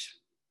ways.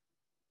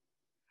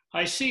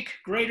 I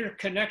seek greater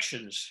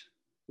connections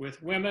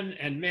with women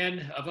and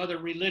men of other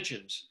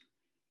religions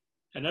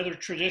and other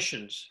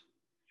traditions,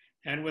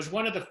 and was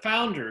one of the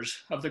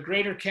founders of the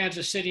Greater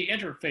Kansas City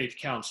Interfaith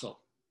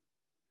Council,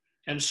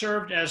 and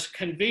served as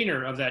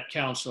convener of that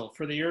council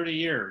for the early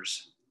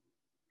years.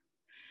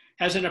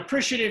 As an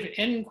appreciative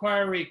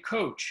inquiry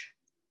coach,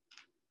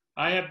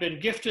 I have been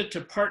gifted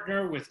to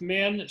partner with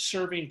men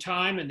serving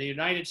time in the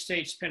United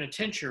States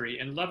Penitentiary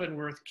in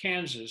Leavenworth,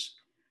 Kansas,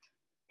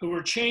 who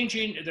were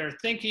changing their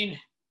thinking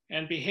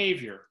and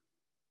behavior.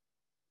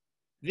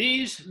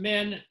 These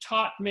men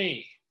taught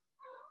me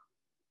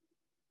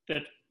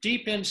that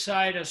deep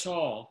inside us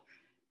all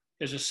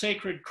is a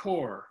sacred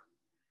core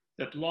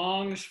that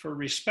longs for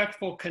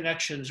respectful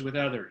connections with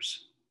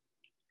others.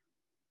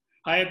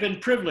 I have been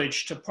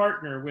privileged to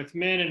partner with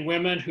men and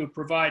women who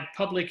provide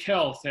public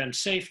health and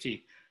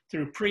safety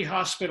through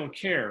pre-hospital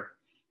care,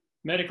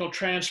 medical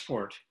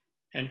transport,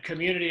 and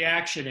community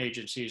action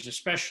agencies,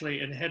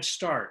 especially in Head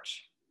Start.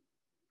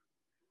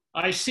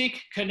 I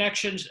seek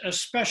connections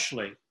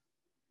especially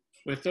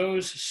with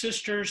those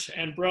sisters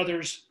and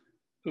brothers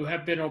who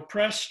have been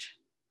oppressed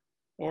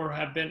or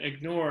have been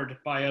ignored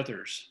by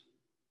others.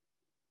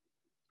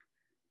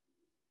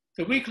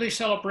 The weekly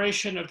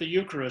celebration of the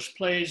Eucharist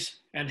plays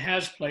and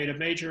has played a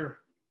major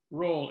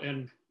role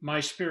in my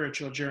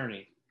spiritual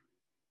journey.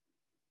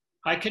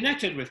 I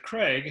connected with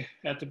Craig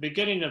at the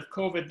beginning of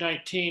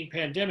COVID-19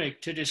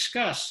 pandemic to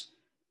discuss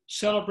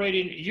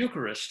celebrating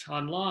Eucharist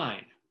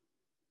online.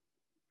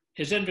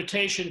 His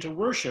invitation to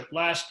worship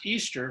last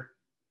Easter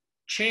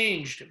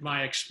changed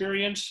my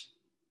experience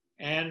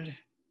and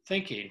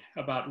thinking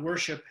about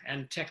worship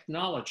and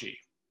technology.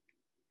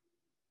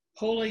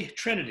 Holy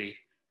Trinity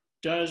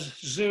does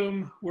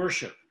Zoom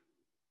worship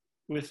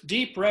with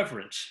deep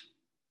reverence,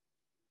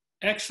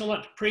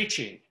 excellent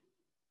preaching,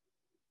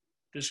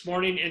 this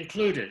morning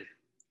included,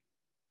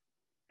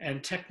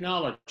 and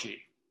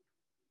technology.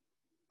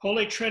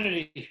 Holy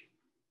Trinity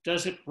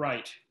does it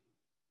right.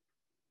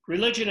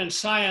 Religion and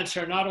science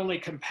are not only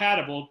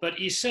compatible, but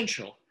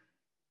essential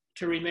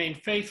to remain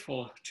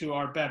faithful to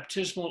our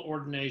baptismal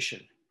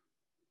ordination.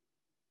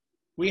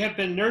 We have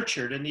been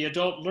nurtured in the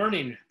adult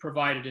learning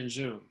provided in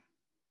Zoom.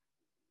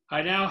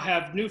 I now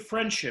have new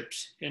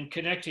friendships in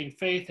connecting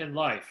faith and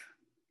life.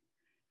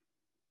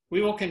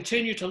 We will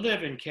continue to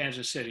live in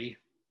Kansas City,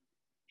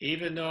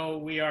 even though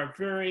we are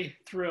very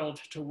thrilled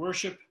to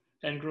worship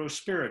and grow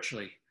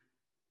spiritually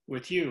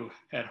with you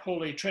at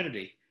Holy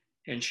Trinity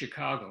in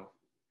Chicago.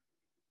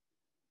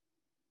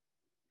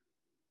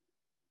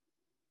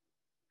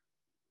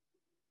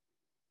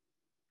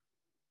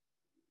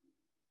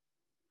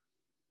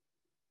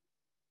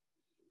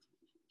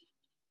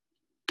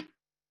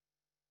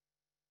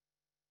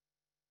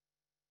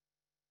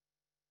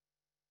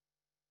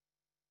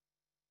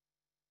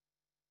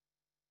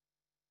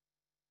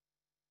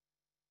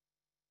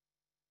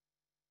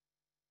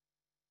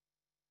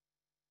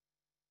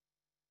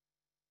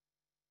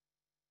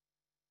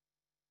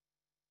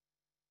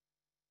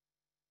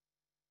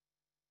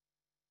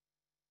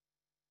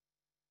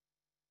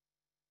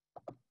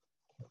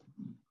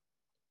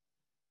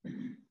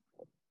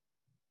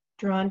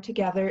 Drawn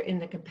together in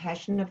the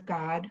compassion of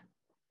God,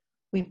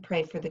 we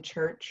pray for the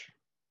church,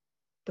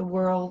 the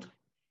world,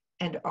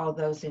 and all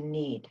those in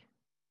need.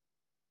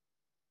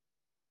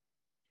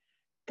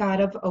 God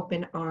of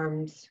open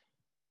arms,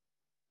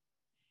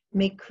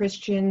 make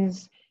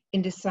Christians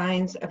into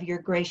signs of your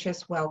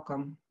gracious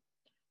welcome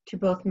to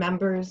both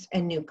members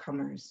and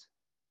newcomers,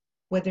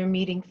 whether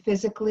meeting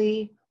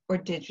physically or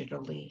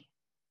digitally.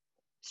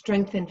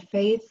 Strengthen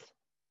faith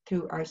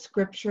through our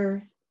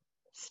scripture,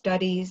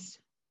 studies,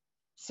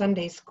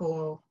 Sunday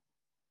school,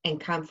 and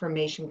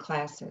confirmation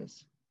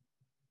classes.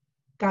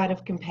 God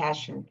of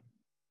compassion,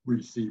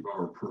 Receive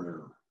our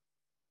prayer.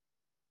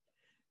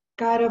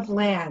 God of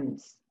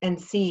lands and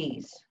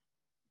seas,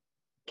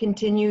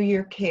 continue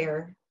your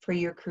care for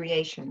your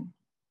creation.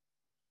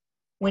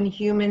 When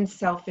human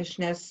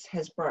selfishness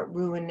has brought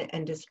ruin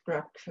and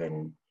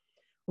destruction,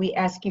 we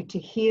ask you to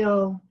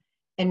heal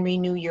and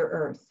renew your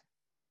earth.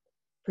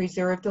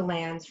 Preserve the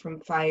lands from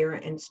fire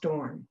and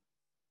storm.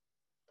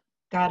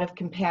 God of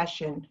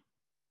compassion,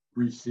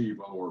 Receive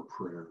our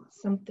prayer.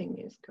 something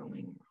is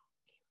going wrong.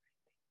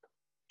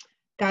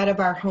 God of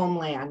our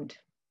homeland,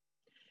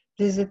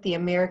 visit the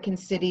American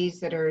cities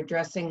that are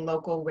addressing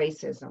local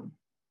racism.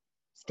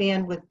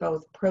 Stand with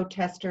both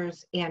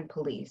protesters and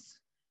police,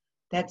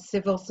 that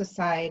civil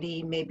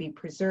society may be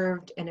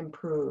preserved and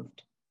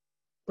improved.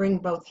 Bring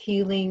both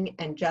healing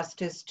and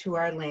justice to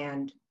our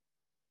land.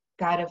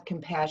 God of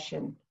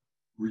compassion,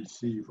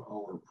 Receive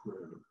our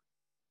prayer.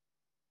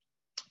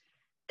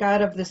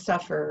 God of the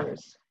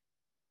sufferers,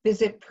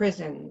 visit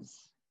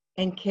prisons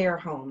and care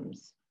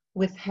homes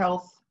with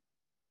health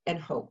and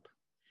hope.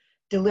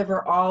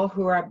 Deliver all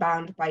who are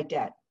bound by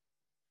debt.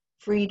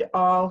 Freed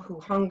all who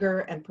hunger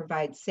and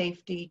provide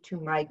safety to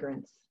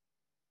migrants.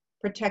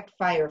 Protect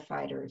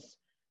firefighters,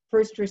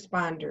 first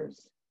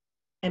responders,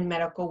 and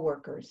medical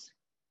workers.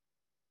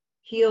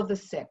 Heal the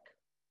sick,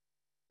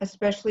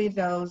 especially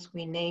those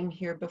we name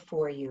here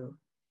before you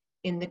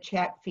in the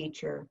chat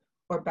feature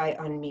or by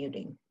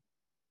unmuting.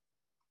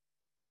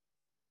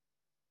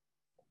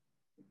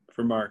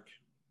 For Mark.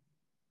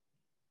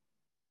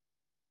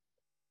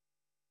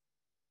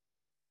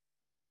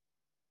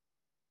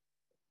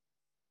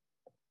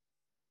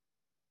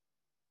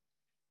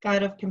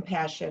 God of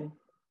compassion,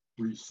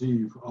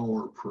 Receive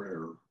our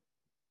prayer.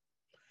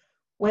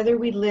 whether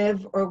we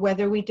live or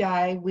whether we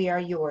die, we are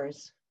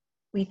yours.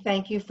 We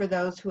thank you for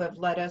those who have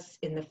led us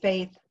in the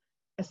faith,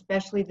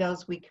 especially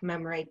those we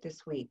commemorate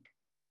this week.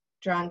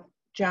 John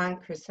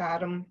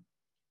Chrysostom,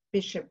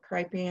 Bishop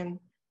Cripian,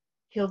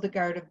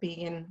 Hildegard of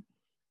Bingen,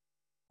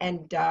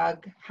 and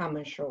Dag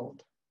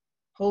Hammarskjöld.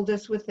 Hold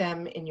us with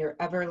them in your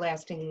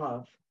everlasting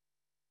love.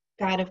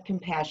 God of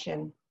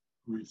compassion,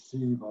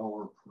 Receive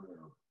our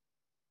prayer.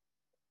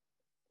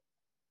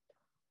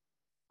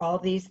 All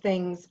these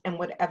things and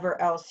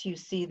whatever else you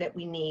see that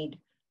we need,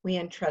 we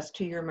entrust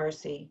to your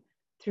mercy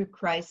through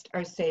Christ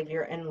our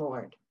Savior and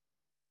Lord.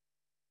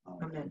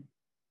 Amen.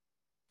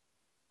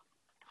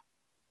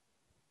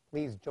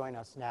 Please join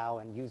us now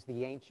and use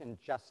the ancient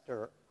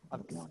gesture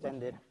of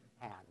extended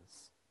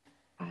hands.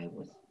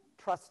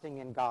 Trusting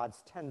in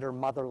God's tender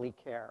motherly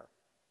care,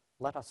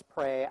 let us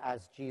pray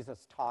as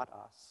Jesus taught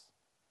us.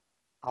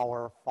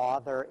 Our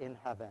Father in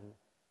heaven,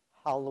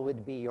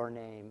 hallowed be your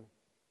name.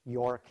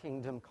 Your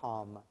kingdom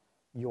come,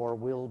 your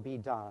will be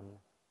done,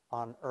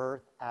 on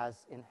earth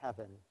as in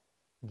heaven.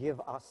 Give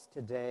us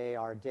today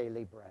our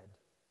daily bread.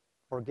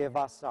 Forgive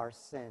us our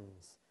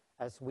sins,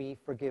 as we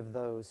forgive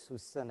those who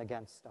sin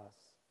against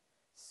us.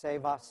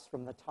 Save us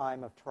from the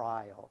time of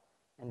trial,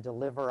 and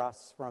deliver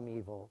us from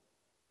evil.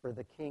 For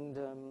the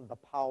kingdom, the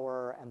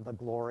power, and the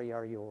glory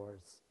are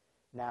yours,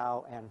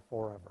 now and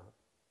forever.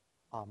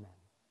 Amen.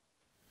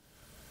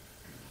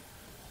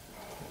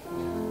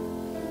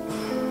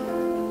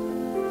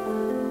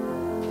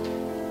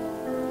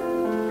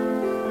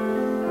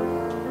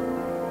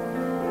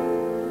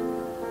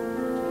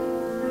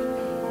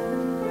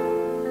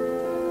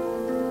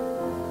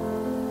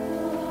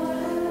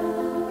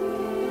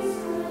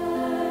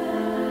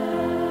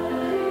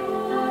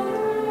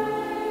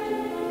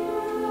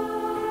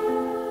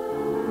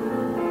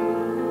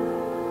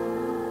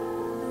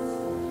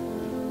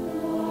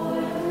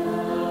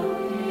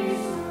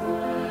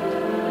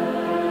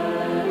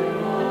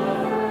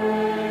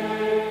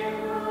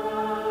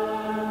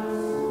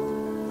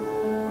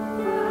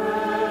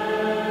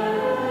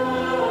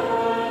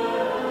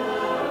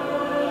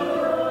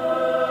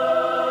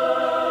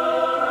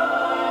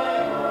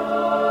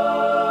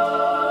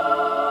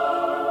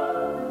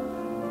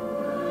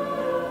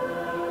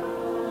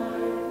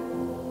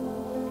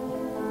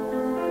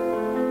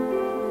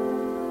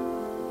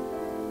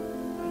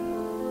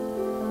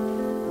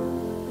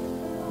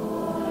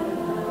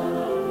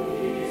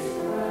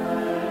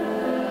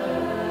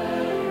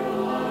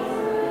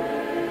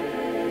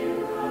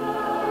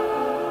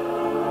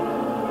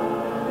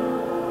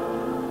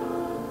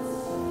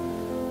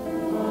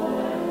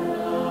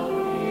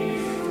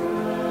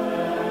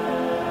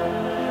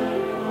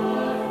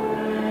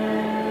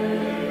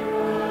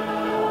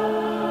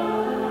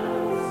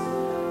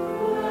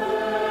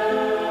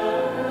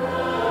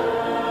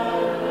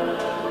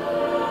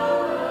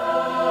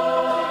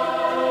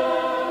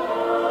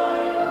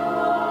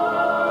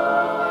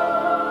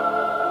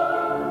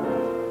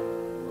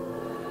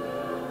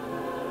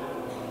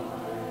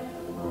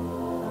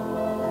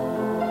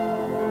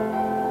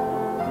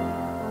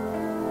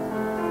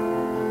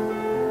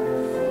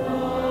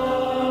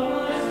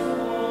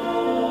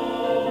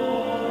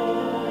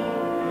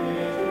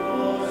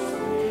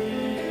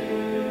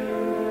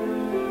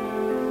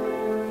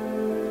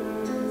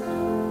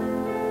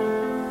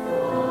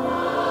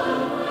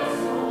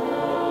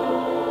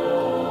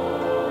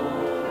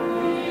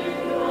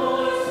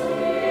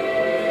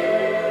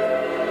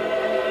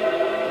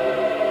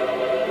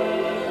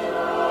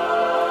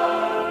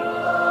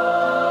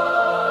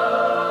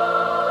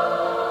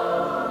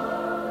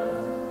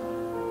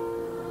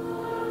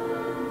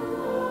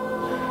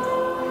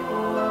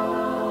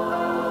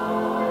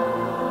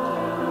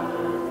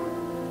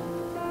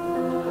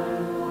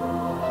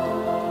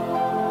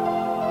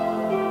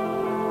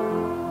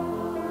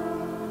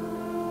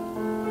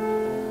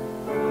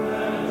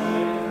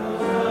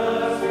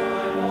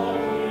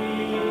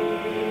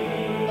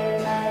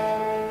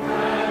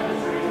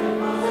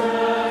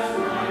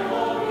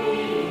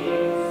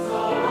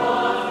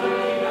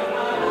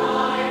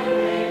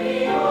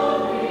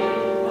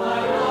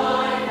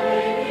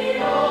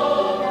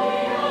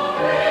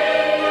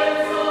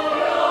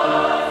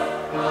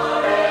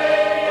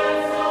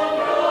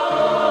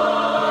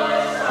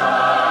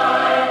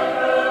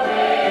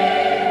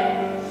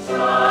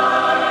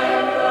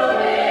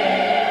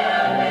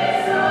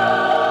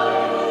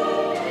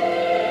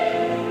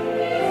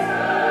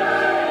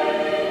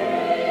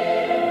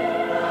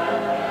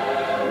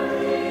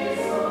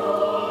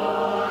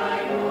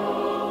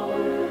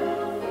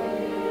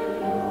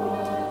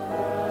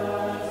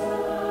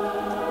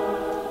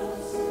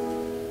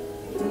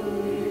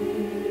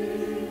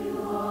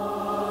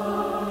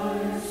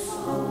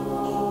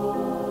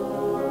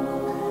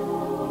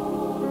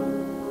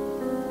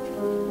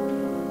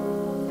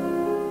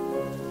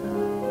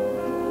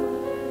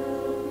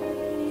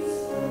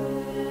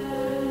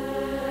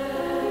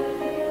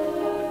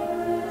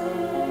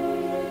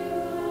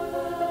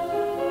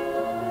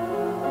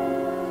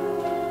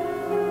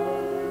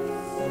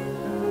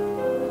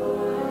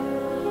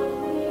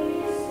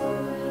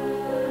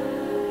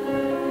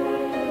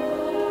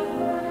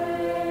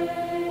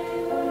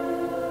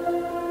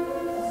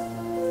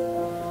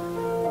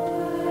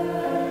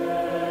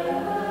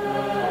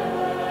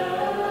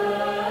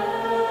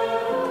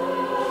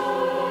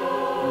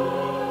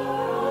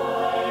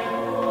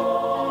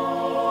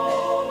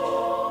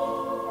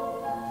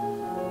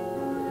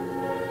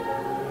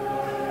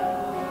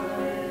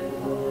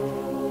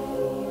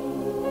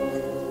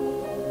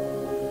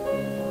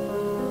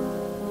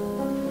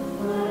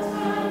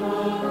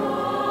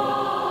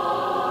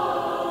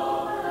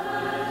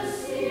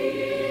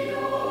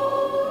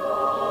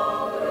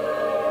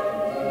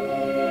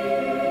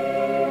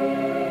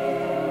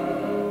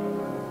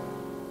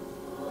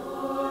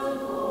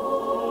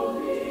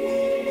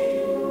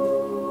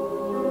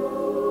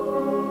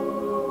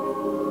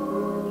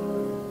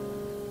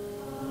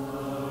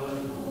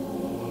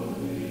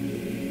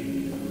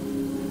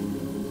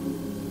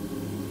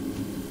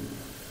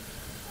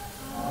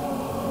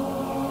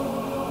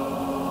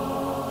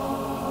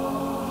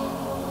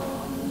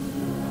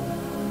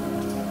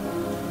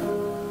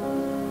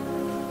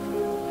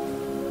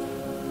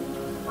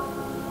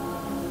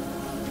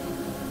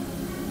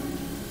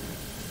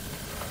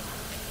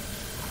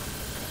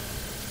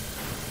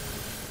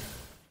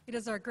 It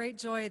is our great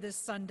joy this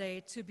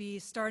Sunday to be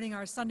starting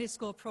our Sunday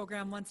school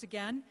program once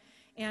again.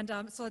 And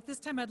so at this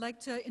time, I'd like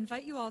to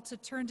invite you all to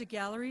turn to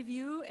gallery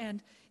view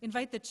and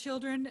invite the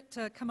children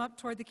to come up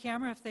toward the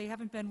camera if they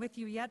haven't been with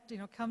you yet.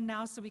 Come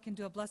now so we can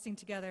do a blessing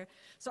together.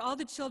 So all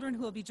the children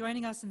who will be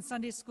joining us in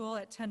Sunday school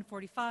at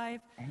 10:45,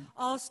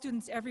 all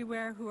students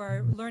everywhere who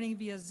are learning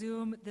via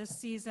Zoom this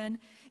season,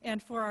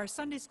 and for our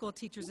Sunday school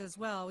teachers as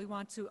well, we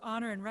want to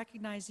honor and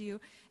recognize you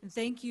and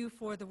thank you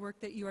for the work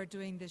that you are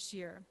doing this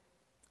year.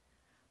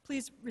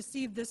 Please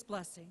receive this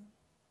blessing.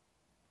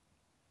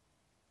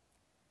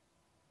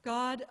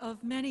 God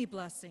of many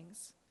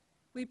blessings,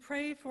 we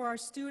pray for our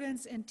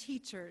students and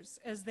teachers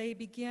as they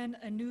begin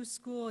a new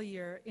school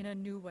year in a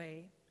new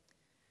way.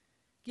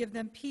 Give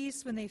them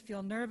peace when they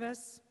feel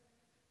nervous,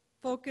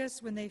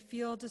 focus when they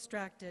feel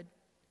distracted,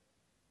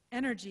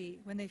 energy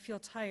when they feel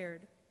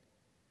tired.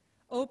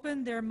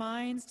 Open their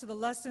minds to the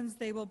lessons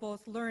they will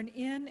both learn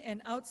in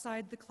and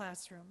outside the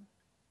classroom.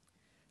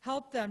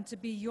 Help them to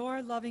be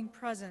your loving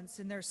presence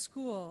in their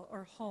school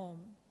or home.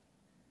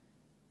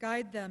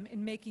 Guide them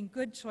in making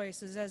good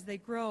choices as they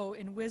grow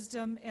in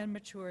wisdom and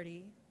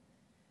maturity.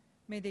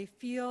 May they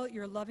feel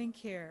your loving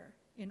care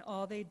in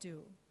all they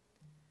do.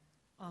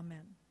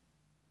 Amen.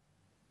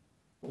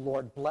 The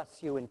Lord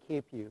bless you and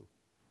keep you.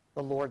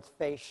 The Lord's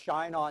face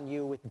shine on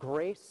you with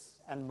grace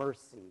and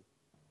mercy.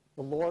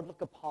 The Lord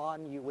look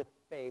upon you with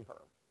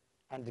favor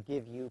and to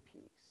give you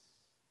peace.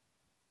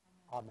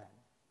 Amen.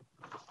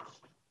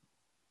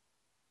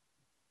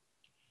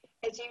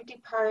 As you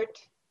depart,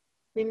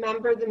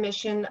 remember the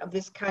mission of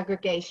this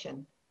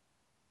congregation.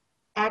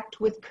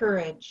 Act with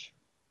courage.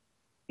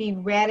 Be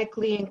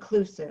radically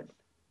inclusive.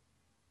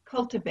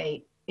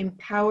 Cultivate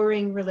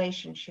empowering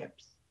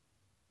relationships.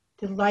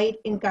 Delight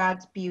in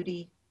God's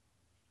beauty.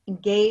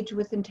 Engage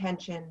with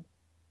intention.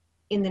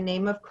 In the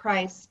name of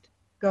Christ,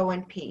 go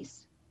in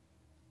peace.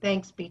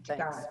 Thanks be to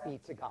God. Thanks be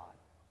to God.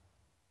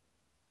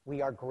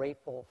 We are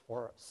grateful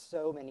for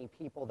so many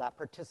people that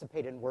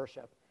participate in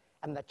worship.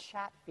 And the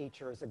chat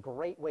feature is a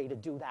great way to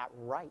do that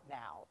right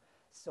now.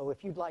 So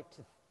if you'd like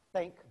to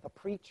thank the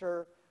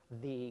preacher,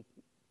 the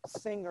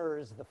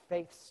singers, the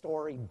faith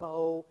story,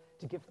 Bo,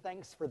 to give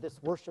thanks for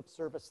this worship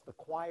service, the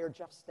choir,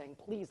 Jeff Stang,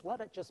 please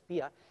let it just be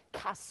a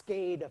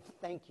cascade of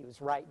thank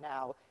yous right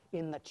now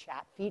in the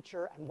chat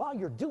feature. And while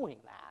you're doing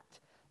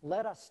that,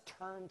 let us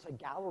turn to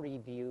gallery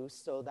view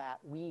so that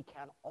we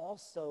can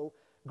also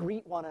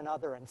greet one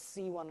another and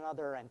see one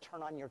another and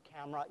turn on your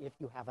camera if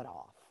you have it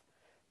off.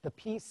 The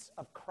peace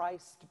of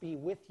Christ be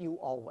with you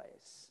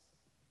always.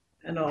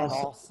 And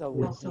also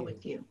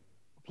with you.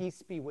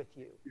 Peace be with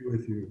you. Be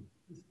with you.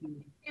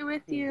 Be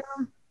with you.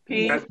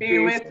 Peace be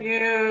with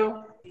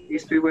you.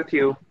 Peace be with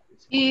you.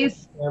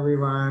 Peace.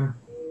 Everyone.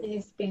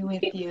 Peace be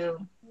with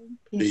you.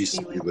 Peace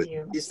be with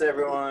you. Peace,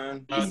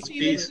 everyone.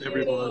 Peace,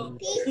 everyone.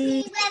 Peace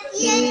be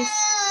with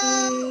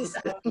you.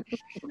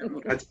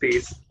 That's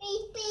peace.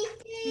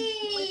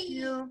 Peace. With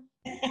you.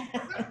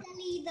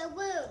 Natalie the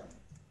Woo.